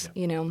experience,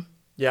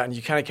 Yeah, and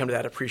you kind of come to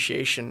that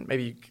appreciation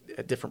maybe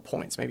at different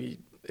points. Maybe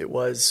it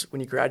was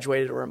when you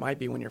graduated, or it might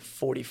be when you're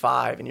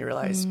 45 and you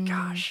realize,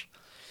 gosh,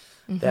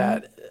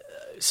 that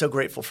so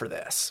grateful for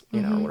this, or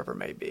whatever it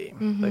may be.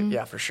 But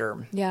yeah, for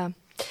sure. Yeah.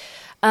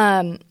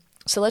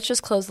 So let's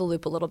just close the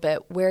loop a little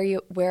bit. Where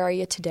are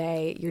you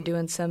today? You're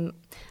doing some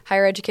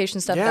higher education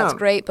stuff. Yeah. That's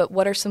great. But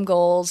what are some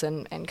goals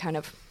and kind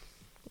of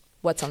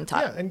what's on the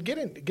top? Yeah, and get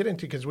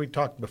into, because we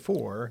talked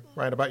before,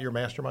 right, about your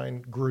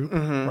mastermind group,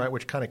 right,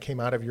 which kind of came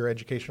out of your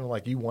educational,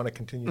 like you want to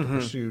continue to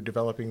pursue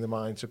developing the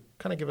mind. So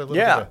kind of give a little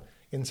bit of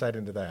insight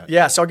into that.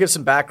 Yeah, so I'll give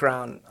some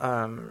background.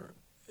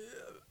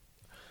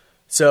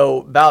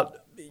 So about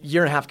a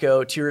year and a half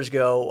ago, 2 years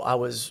ago,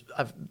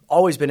 I've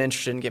always been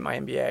interested in getting my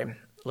MBA.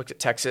 Looked at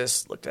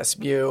Texas, looked at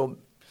SMU,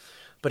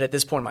 but at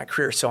this point in my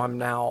career, so I'm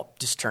now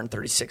just turned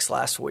 36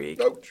 last week.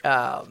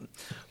 But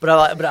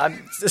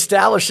I'm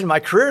established in my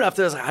career enough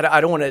that I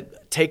don't want to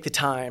take the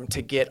time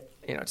to get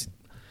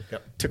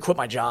to quit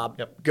my job,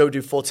 go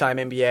do full-time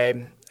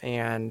MBA,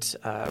 and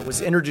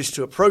was introduced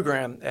to a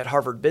program at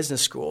Harvard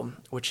Business School,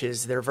 which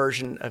is their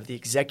version of the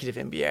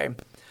executive MBA.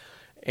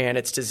 And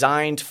it's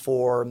designed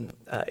for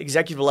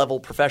executive-level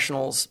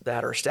professionals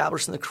that are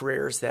established in the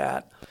careers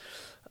that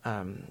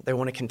they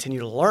want to continue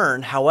to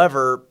learn,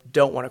 however,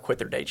 don't want to quit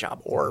their day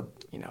job. Or,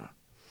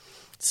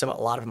 a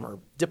lot of them are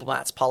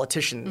diplomats,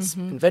 politicians,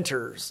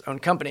 inventors, own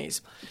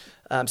companies.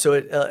 So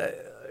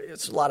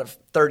it's a lot of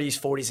 30s,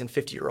 40s, and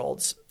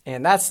 50-year-olds.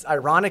 And that's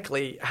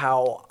ironically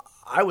how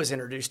I was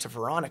introduced to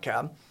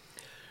Veronica.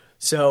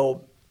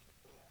 So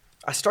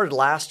I started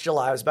last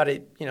July. It was about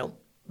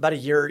a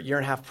year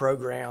and a half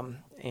program,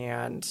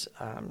 and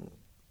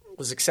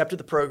was accepted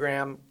the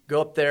program, go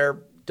up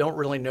there, don't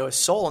really know a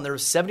soul. And there were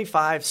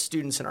 75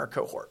 students in our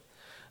cohort.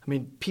 I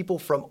mean, people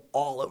from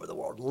all over the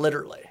world,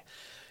 literally.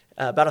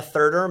 About a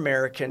third are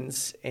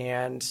Americans,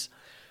 and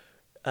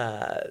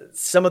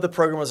some of the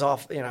program was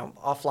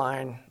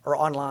offline or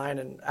online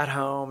and at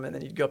home, and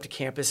then you'd go up to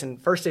campus. And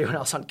first day when I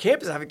was on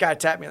campus, I have a guy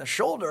tap me on the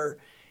shoulder.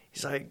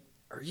 He's like,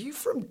 "Are you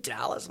from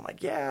Dallas?" I'm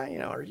like, "Yeah."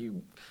 Are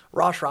you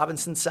Ross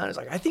Robinson's son? He's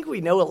like, "I think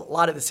we know a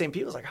lot of the same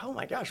people." I was like, "Oh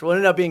my gosh!" Well, it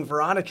ended up being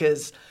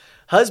Veronica's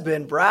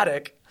husband,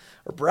 Brad,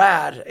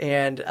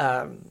 and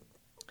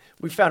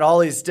we found all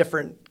these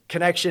different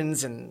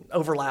connections and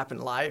overlap in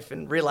life,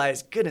 and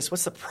realized, goodness,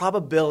 what's the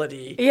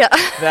probability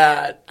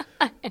that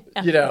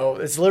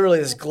it's literally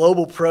this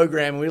global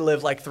program. We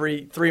live like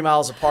three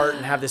miles apart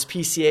and have this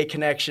PCA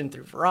connection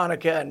through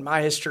Veronica and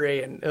my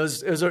history, and it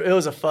was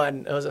a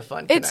fun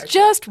connection. It's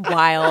just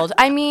wild.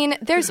 I mean,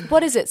 there's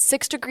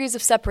 6 degrees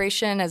of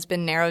separation has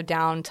been narrowed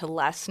down to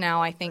less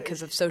now, I think,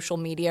 because of social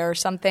media or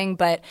something.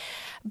 But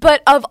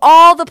of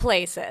all the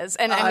places,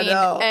 and I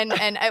mean,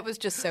 and it was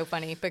just so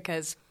funny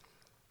because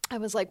I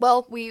was like,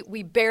 well,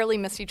 we barely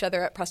missed each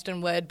other at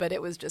Prestonwood, but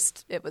it was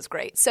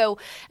great. So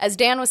as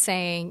Dan was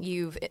saying,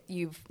 you've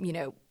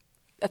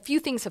a few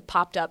things have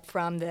popped up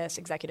from this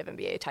executive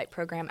MBA type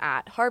program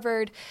at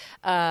Harvard.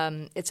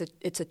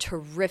 It's a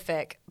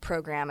terrific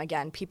program.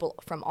 Again, people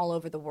from all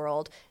over the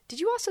world.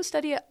 Did you also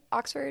study at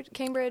Oxford,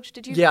 Cambridge?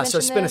 Did you? Yeah, so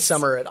I spent a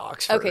summer at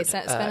Oxford. Okay,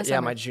 spent a summer. Yeah,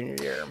 my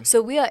junior year.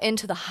 So we are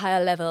into the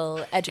higher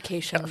level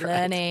education,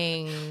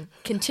 learning,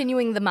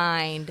 continuing the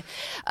mind,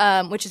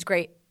 which is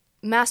great.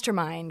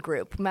 Mastermind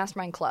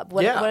club.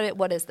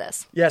 What is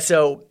this? Yeah,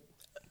 so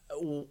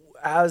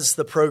as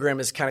the program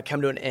has kind of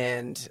come to an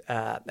end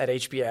at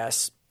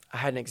HBS, I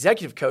had an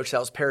executive coach that I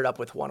was paired up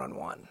with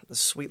one-on-one. This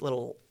sweet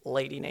little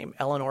lady named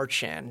Eleanor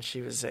Chen.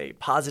 She was a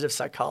positive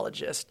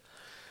psychologist.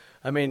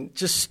 I mean,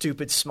 just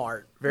stupid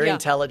smart, very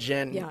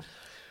intelligent. Yeah.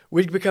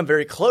 We'd become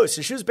very close.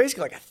 And she was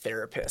basically like a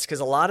therapist because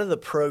a lot of the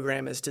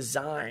program is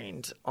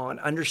designed on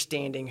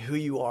understanding who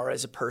you are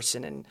as a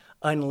person and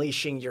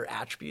unleashing your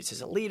attributes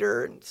as a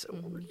leader. And so,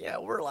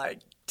 we're like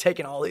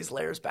taking all these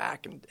layers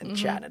back and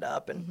chatting it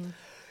up. And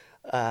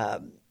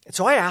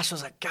so I asked, I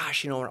was like,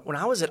 gosh, when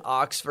I was at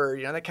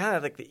Oxford, that kind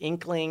of like the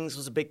Inklings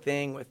was a big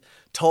thing with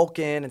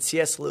Tolkien and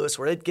C.S. Lewis,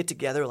 where they'd get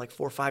together like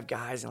 4 or 5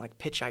 guys and like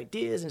pitch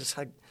ideas and just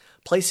like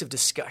place of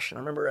discussion. I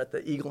remember at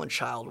the Eagle and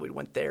Child, we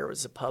went there. It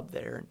was a pub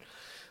there. And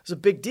it was a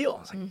big deal. I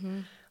was like,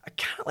 I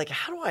kind of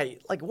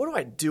like, what do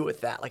I do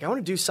with that? Like, I want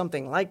to do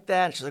something like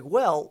that. And she's like,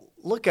 well,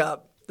 look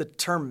up the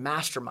term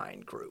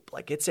mastermind group.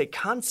 Like, it's a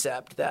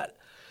concept that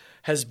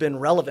has been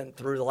relevant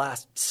through the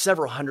last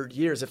several hundred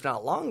years, if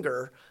not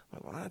longer.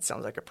 Well, that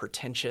sounds like a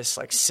pretentious,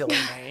 like silly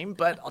name,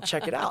 but I'll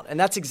check it out. And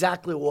that's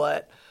exactly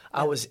what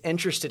I was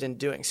interested in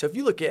doing. So if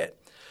you look at,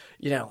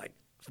 like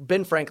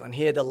Ben Franklin,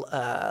 he had the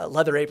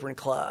Leather Apron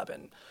Club,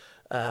 and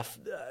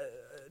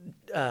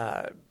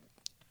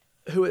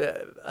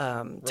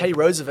Teddy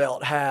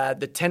Roosevelt had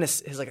the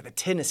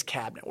tennis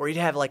cabinet where he'd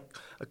have like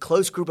a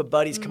close group of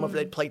buddies come over,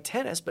 they'd play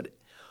tennis, but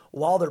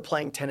while they're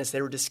playing tennis,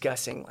 they were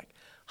discussing like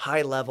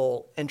high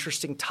level,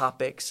 interesting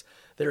topics.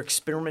 They're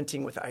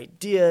experimenting with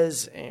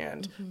ideas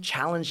and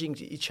challenging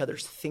each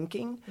other's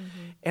thinking.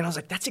 And I was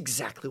like, that's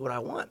exactly what I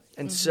want.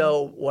 And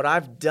so what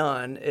I've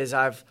done is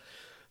I've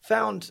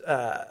found,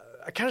 I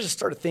kind of just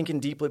started thinking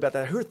deeply about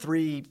that. Who are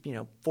 3,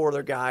 4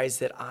 other guys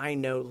that I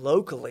know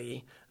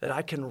locally that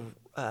I can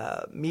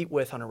meet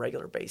with on a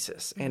regular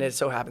basis? And it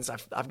so happens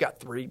I've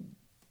got 3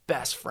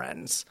 best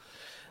friends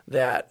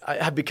that I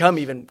have become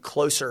even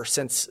closer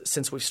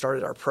since we've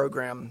started our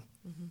program.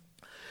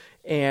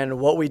 And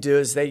what we do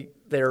is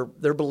they're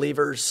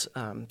believers.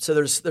 So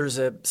there's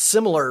a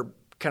similar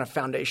kind of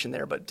foundation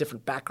there, but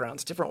different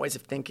backgrounds, different ways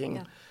of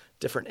thinking,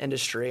 different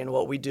industry. And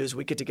what we do is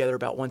we get together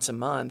about once a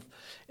month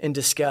and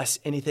discuss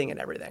anything and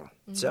everything.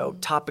 So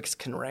topics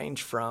can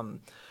range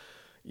from,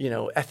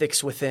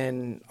 ethics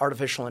within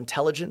artificial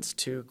intelligence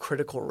to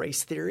critical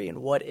race theory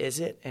and what is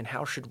it and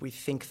how should we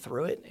think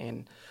through it.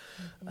 And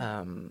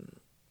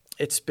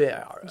it's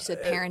been you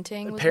said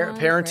parenting.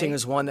 Parenting right?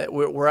 is one that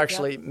we're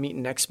actually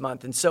meeting next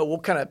month, and so we'll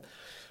kind of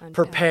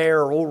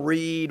prepare, we'll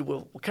read,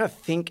 we'll kind of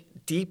think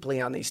deeply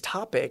on these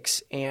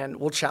topics, and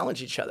we'll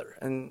challenge each other.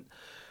 And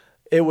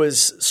it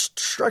was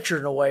structured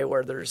in a way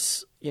where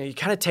there's you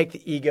kind of take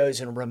the egos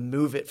and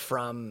remove it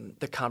from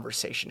the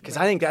conversation because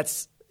I think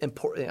that's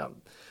important.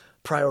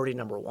 Priority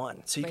number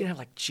 1, so you can have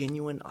like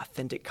genuine,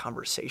 authentic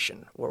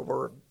conversation where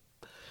we're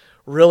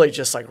really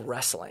just like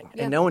wrestling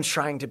and no one's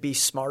trying to be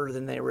smarter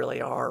than they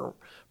really are or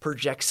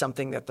project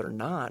something that they're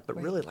not, but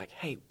really like,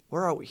 hey,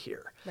 where are we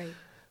here? Right.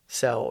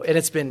 So, and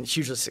it's been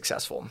hugely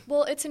successful.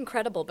 Well, it's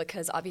incredible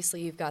because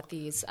obviously you've got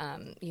these,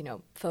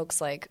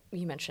 folks like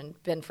you mentioned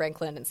Ben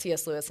Franklin and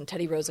C.S. Lewis and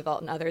Teddy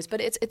Roosevelt and others,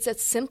 but it's a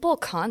simple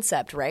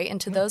concept, right?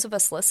 And to those of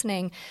us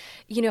listening,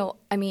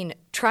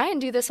 try and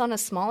do this on a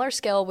smaller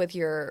scale with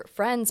your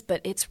friends,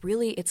 but it's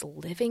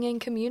living in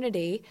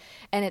community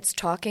and it's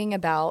talking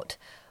about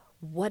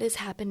what is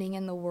happening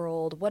in the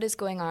world, what is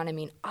going on. I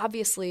mean,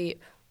 obviously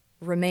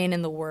remain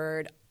in the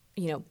Word,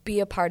 be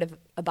a part of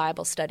a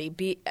Bible study.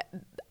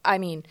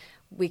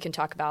 We can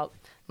talk about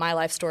my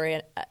life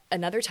story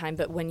another time,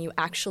 but when you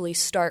actually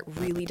start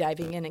really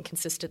diving in and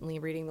consistently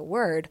reading the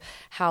Word,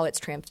 how it's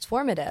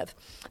transformative.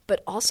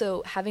 But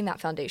also having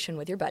that foundation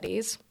with your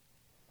buddies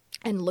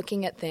and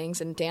looking at things,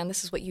 and Dan,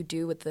 this is what you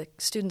do with the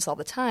students all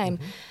the time.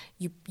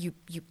 You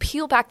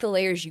peel back the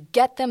layers, you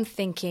get them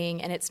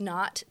thinking, and it's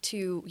not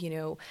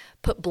to,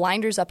 put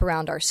blinders up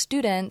around our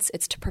students.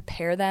 It's to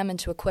prepare them and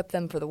to equip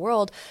them for the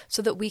world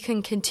so that we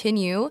can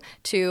continue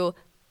to,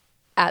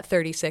 at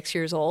 36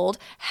 years old,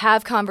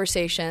 have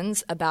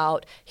conversations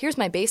about, here's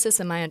my basis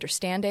and my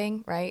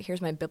understanding, right?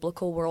 Here's my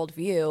biblical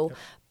worldview,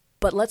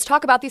 but let's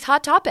talk about these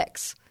hot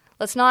topics.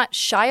 Let's not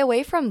shy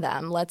away from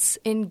them. Let's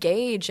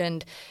engage.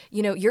 And,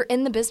 you're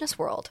in the business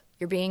world.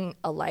 You're being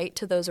a light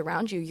to those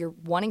around you. You're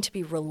wanting to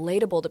be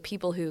relatable to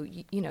people who,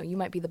 you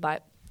might be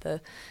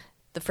the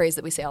phrase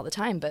that we say all the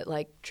time, but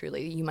like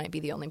truly you might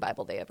be the only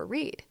Bible they ever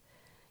read.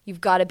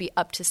 You've got to be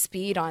up to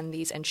speed on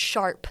these and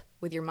sharp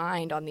with your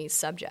mind on these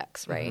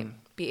subjects, right?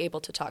 Be able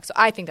to talk. So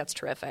I think that's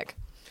terrific.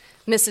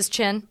 Mrs.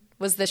 Chin.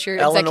 Was this your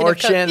Eleanor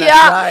executive Chin, coach?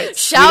 that's right.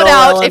 Shout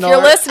out Eleanor. if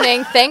you're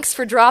listening. Thanks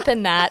for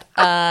dropping that.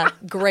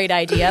 Great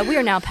idea. We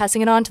are now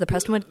passing it on to the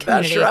Prestonwood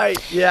community. That's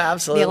right. Yeah,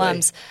 absolutely. The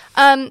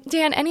alums.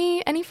 Dan,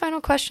 any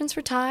final questions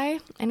for Ty?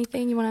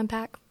 Anything you want to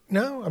unpack?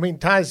 No, I mean,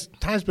 Ty's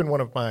been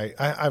one of my –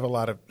 I have a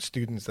lot of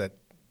students that,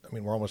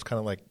 we're almost kind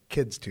of like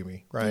kids to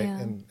me, right?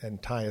 Yeah.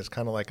 And Ty is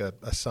kind of like a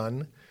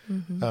son.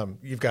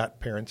 You've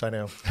got parents, I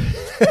know,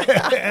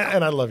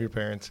 and I love your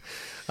parents.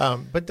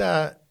 But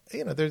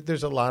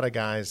there's a lot of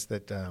guys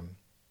that,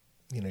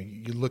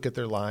 you look at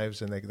their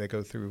lives and they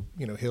go through,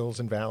 hills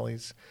and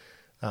valleys.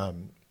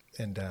 I'm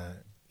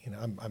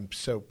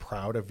so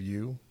proud of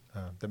you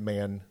the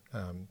man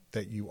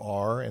that you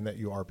are and that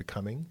you are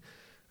becoming.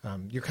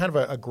 You're kind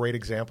of a great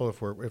example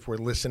if we're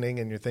listening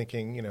and you're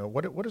thinking,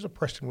 what does a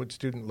Prestonwood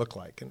student look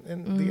like?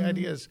 And the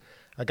idea is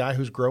a guy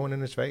who's growing in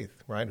his faith,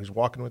 right? Who's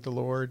walking with the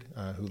Lord,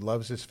 who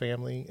loves his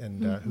family,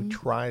 and who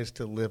tries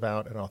to live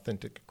out an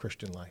authentic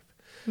Christian life.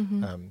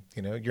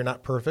 You're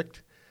not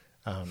perfect.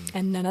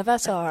 And none of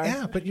us are.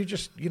 Yeah, but you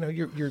just,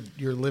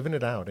 you're living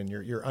it out, and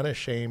you're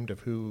unashamed of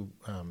who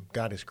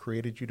God has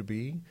created you to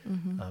be,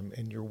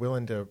 and you're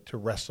willing to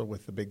wrestle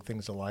with the big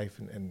things of life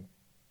and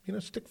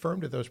stick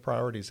firm to those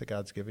priorities that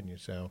God's given you.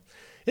 So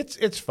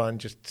it's fun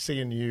just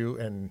seeing you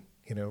and,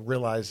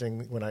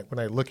 realizing when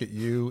I look at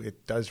you,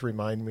 it does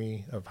remind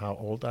me of how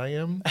old I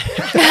am.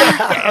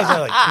 I was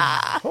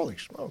like, holy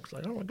smokes.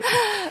 Like, oh my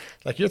God.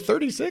 Like, you're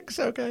 36?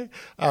 Okay.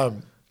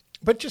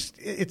 But just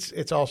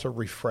it's also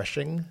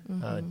refreshing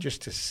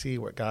just to see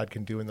what God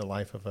can do in the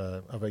life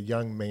of a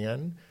young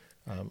man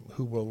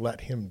who will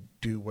let him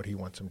do what he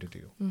wants him to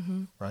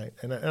do, right?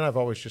 And I've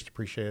always just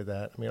appreciated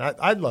that. I mean,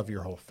 I love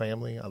your whole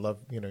family. I love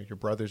your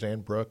brothers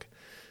and Brooke,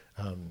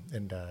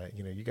 and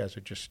you guys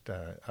are just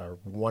a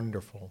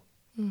wonderful,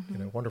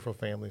 wonderful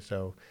family.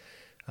 So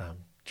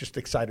just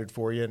excited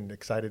for you and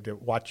excited to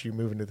watch you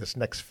move into this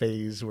next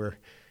phase where.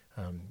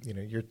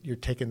 You're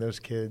taking those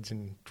kids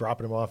and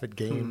dropping them off at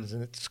games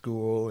and at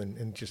school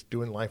and just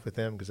doing life with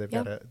them because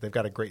they've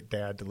got a great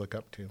dad to look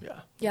up to.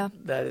 Yeah.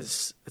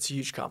 It's a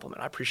huge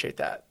compliment. I appreciate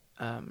that.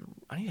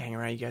 I need to hang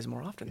around you guys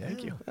more often.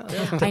 Thank you.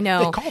 I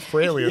know. Hey, call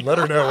Fraley and let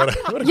her know what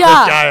a good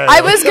guy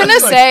I was going to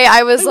say,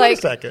 I was like,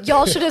 second.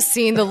 Y'all should have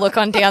seen the look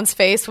on Dan's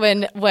face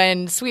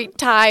when Sweet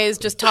Ty is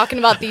just talking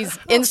about these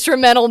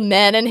instrumental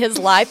men in his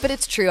life. But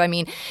it's true. I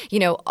mean,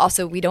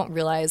 also we don't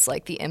realize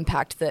like the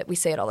impact that we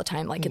say it all the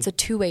time. Like it's a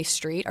two-way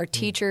street. Our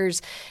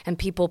teachers and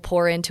people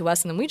pour into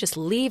us and then we just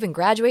leave and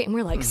graduate and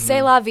we're like,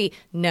 c'est la vie.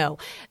 No,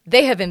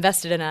 they have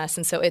invested in us.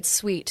 And so it's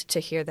sweet to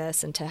hear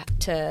this and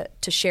to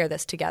share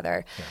this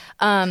together. Yeah.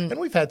 And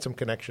we've had some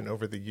connection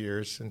over the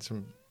years and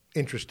some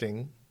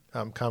interesting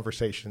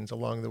conversations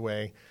along the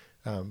way.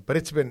 But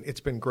it's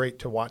been great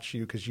to watch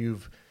you because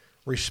you've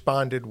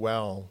responded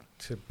well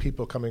to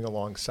people coming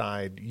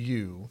alongside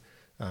you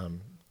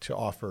to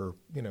offer,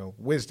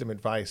 wisdom,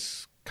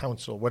 advice,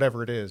 counsel,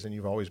 whatever it is. And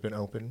you've always been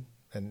open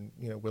and,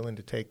 willing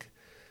to take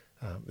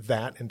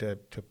that and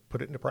to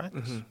put it into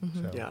practice.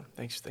 So. Yeah.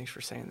 Thanks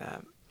for saying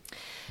that.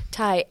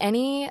 Ty,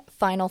 any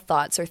final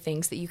thoughts or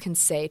things that you can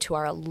say to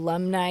our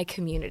alumni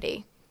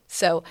community?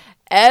 So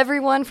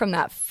everyone from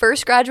that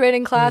first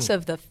graduating class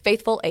of the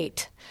Faithful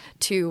Eight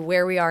to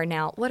where we are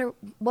now.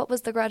 What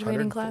was the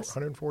graduating class?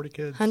 140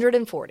 kids.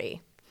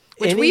 140,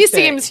 which we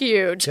seems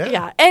huge.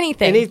 Yeah,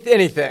 anything.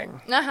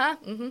 Anything. Yeah,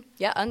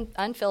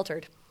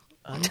 unfiltered.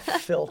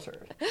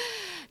 Unfiltered.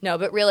 No,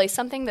 but really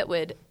something that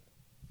would,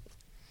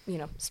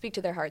 speak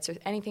to their hearts or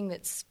anything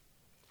that's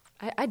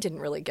I didn't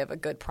really give a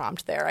good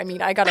prompt there. I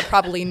mean, I got to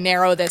probably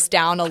narrow this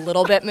down a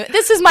little bit.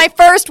 This is my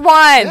first one.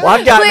 Well,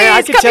 I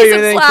can tell you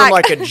anything from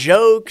like a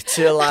joke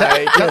to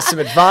like some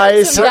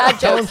advice.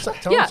 Tell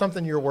them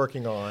something you're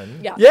working on.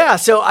 Yeah.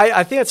 So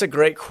I think that's a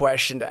great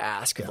question to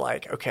ask of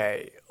like,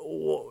 okay,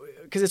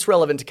 because it's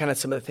relevant to kind of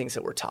some of the things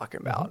that we're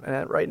talking about.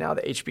 And right now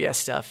the HBS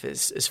stuff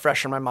is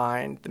fresh in my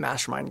mind, the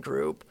mastermind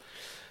group,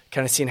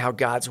 kind of seeing how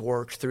God's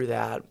worked through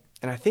that.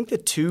 And I think the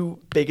two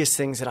biggest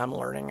things that I'm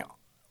learning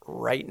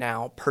right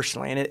now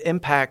personally, and it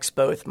impacts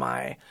both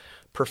my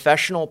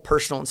professional,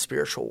 personal, and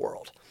spiritual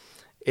world.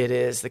 It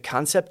is the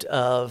concept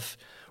of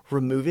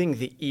removing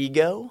the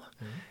ego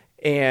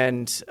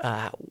and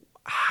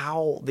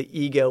how the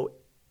ego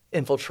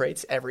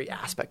infiltrates every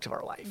aspect of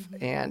our life.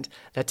 And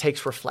that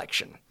takes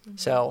reflection.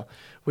 So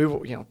we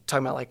were,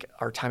 talking about like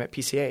our time at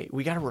PCA,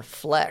 we got to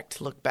reflect,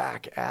 look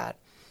back at,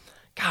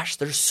 gosh,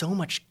 there's so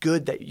much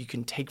good that you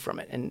can take from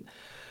it. And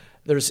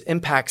there's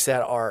impacts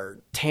that are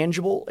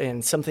tangible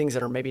and some things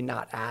that are maybe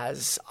not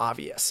as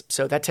obvious.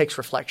 So that takes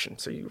reflection.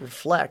 So you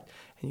reflect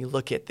and you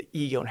look at the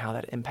ego and how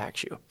that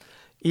impacts you.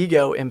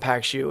 Ego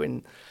impacts you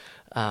in,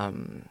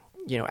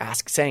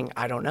 saying,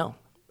 I don't know.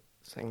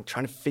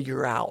 Trying to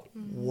figure out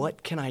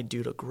what can I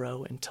do to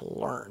grow and to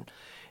learn.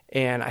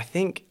 And I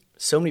think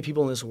so many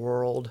people in this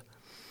world,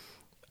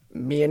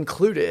 me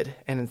included,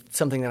 and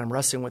something that I'm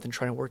wrestling with and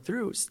trying to work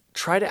through is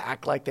try to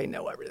act like they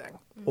know everything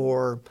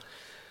or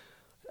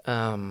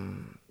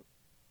kind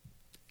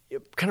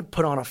of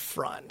put on a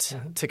front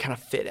to kind of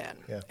fit in.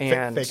 Yeah.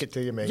 And fake it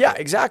till you make it. Yeah,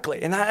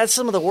 exactly. And that's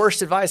some of the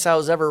worst advice I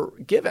was ever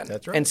given.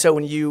 That's right. And so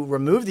when you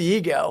remove the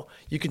ego,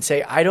 you can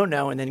say, I don't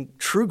know, and then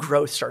true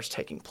growth starts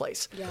taking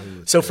place. Yeah.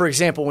 So for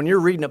example, when you're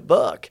reading a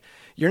book,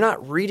 you're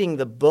not reading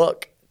the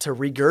book to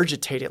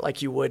regurgitate it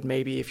like you would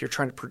maybe if you're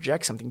trying to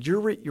project something. You're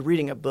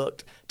reading a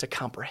book to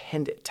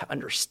comprehend it, to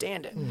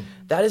understand it.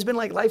 That has been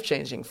like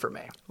life-changing for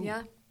me.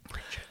 Yeah.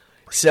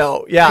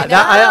 So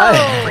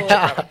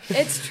yeah,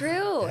 it's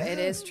true. It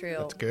is true.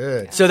 That's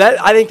good. So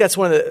I think that's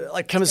one of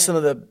the comes some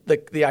of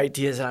the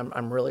ideas that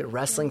I'm really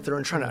wrestling through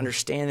and trying to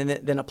understand,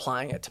 and then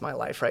applying it to my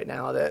life right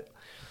now. That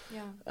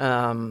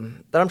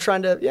I'm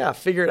trying to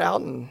figure it out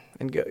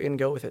and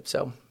go with it.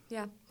 So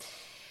yeah.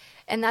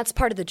 And that's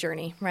part of the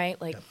journey, right?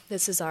 Like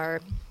this is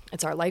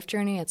it's our life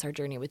journey. It's our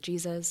journey with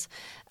Jesus.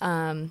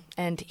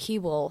 And he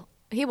will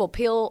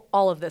peel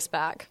all of this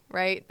back,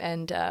 right?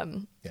 And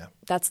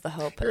that's the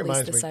hope, at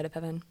least this side of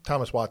heaven.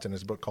 Thomas Watson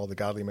has a book called The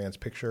Godly Man's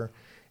Picture,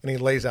 and he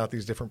lays out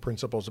these different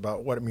principles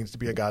about what it means to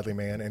be a godly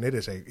man, and it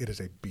is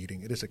a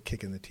beating. It is a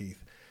kick in the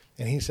teeth.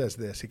 And he says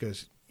this, he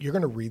goes, you're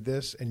going to read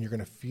this and you're going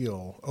to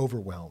feel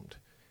overwhelmed.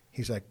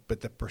 He's like,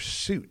 but the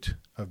pursuit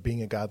of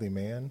being a godly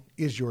man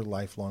is your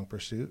lifelong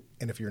pursuit,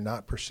 and if you're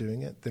not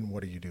pursuing it, then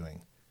what are you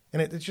doing?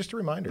 And it's just a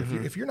reminder,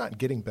 if you're not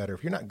getting better,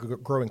 if you're not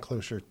growing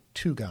closer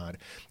to God,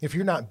 if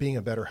you're not being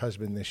a better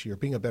husband this year,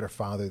 being a better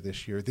father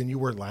this year than you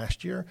were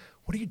last year,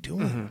 what are you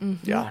doing?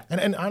 Yeah.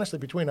 And honestly,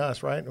 between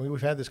us, right,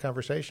 we've had this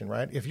conversation,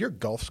 right? If your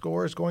golf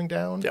score is going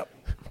down,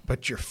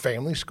 but your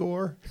family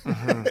score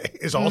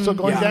is also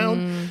going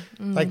down,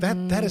 like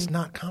that is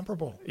not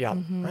comparable. Yeah.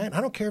 Right?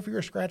 I don't care if you're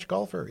a scratch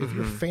golfer. If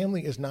your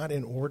family is not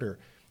in order,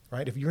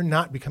 right? If you're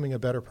not becoming a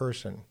better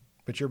person,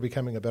 but you're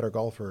becoming a better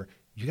golfer,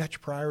 you got your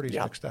priorities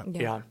mixed up.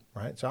 Yeah.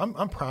 Right? So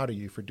I'm proud of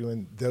you for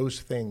doing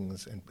those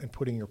things and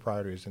putting your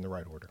priorities in the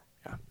right order.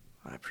 Yeah.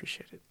 I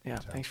appreciate it. Yeah.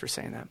 Thanks for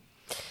saying that.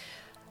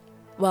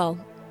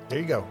 Well, there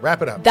you go.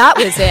 Wrap it up. that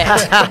was it.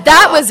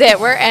 That was it.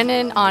 We're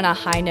ending on a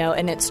high note,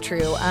 and it's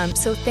true.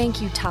 So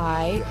thank you,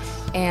 Ty. Yes.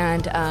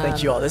 And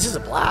thank you all. This is a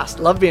blast.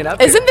 Love being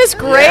up here. Isn't this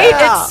great?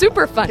 Yeah. It's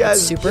super fun. Yes.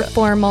 It's super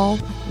formal.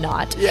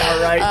 Not.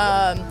 Yeah,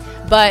 right.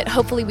 But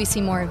hopefully we see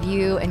more of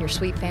you and your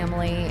sweet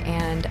family,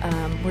 and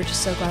we're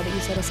just so glad that you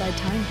set aside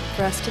time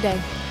for us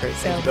today. Great.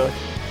 Thank you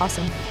both.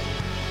 Awesome.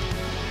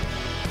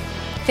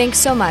 Thanks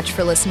so much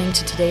for listening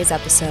to today's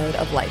episode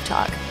of Life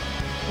Talk.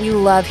 We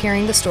love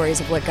hearing the stories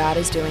of what God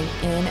is doing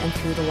in and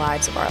through the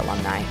lives of our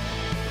alumni.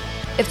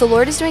 If the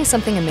Lord is doing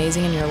something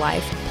amazing in your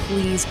life,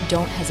 please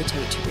don't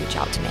hesitate to reach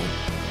out to me.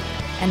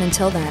 And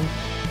until then,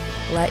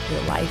 let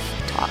your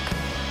life talk.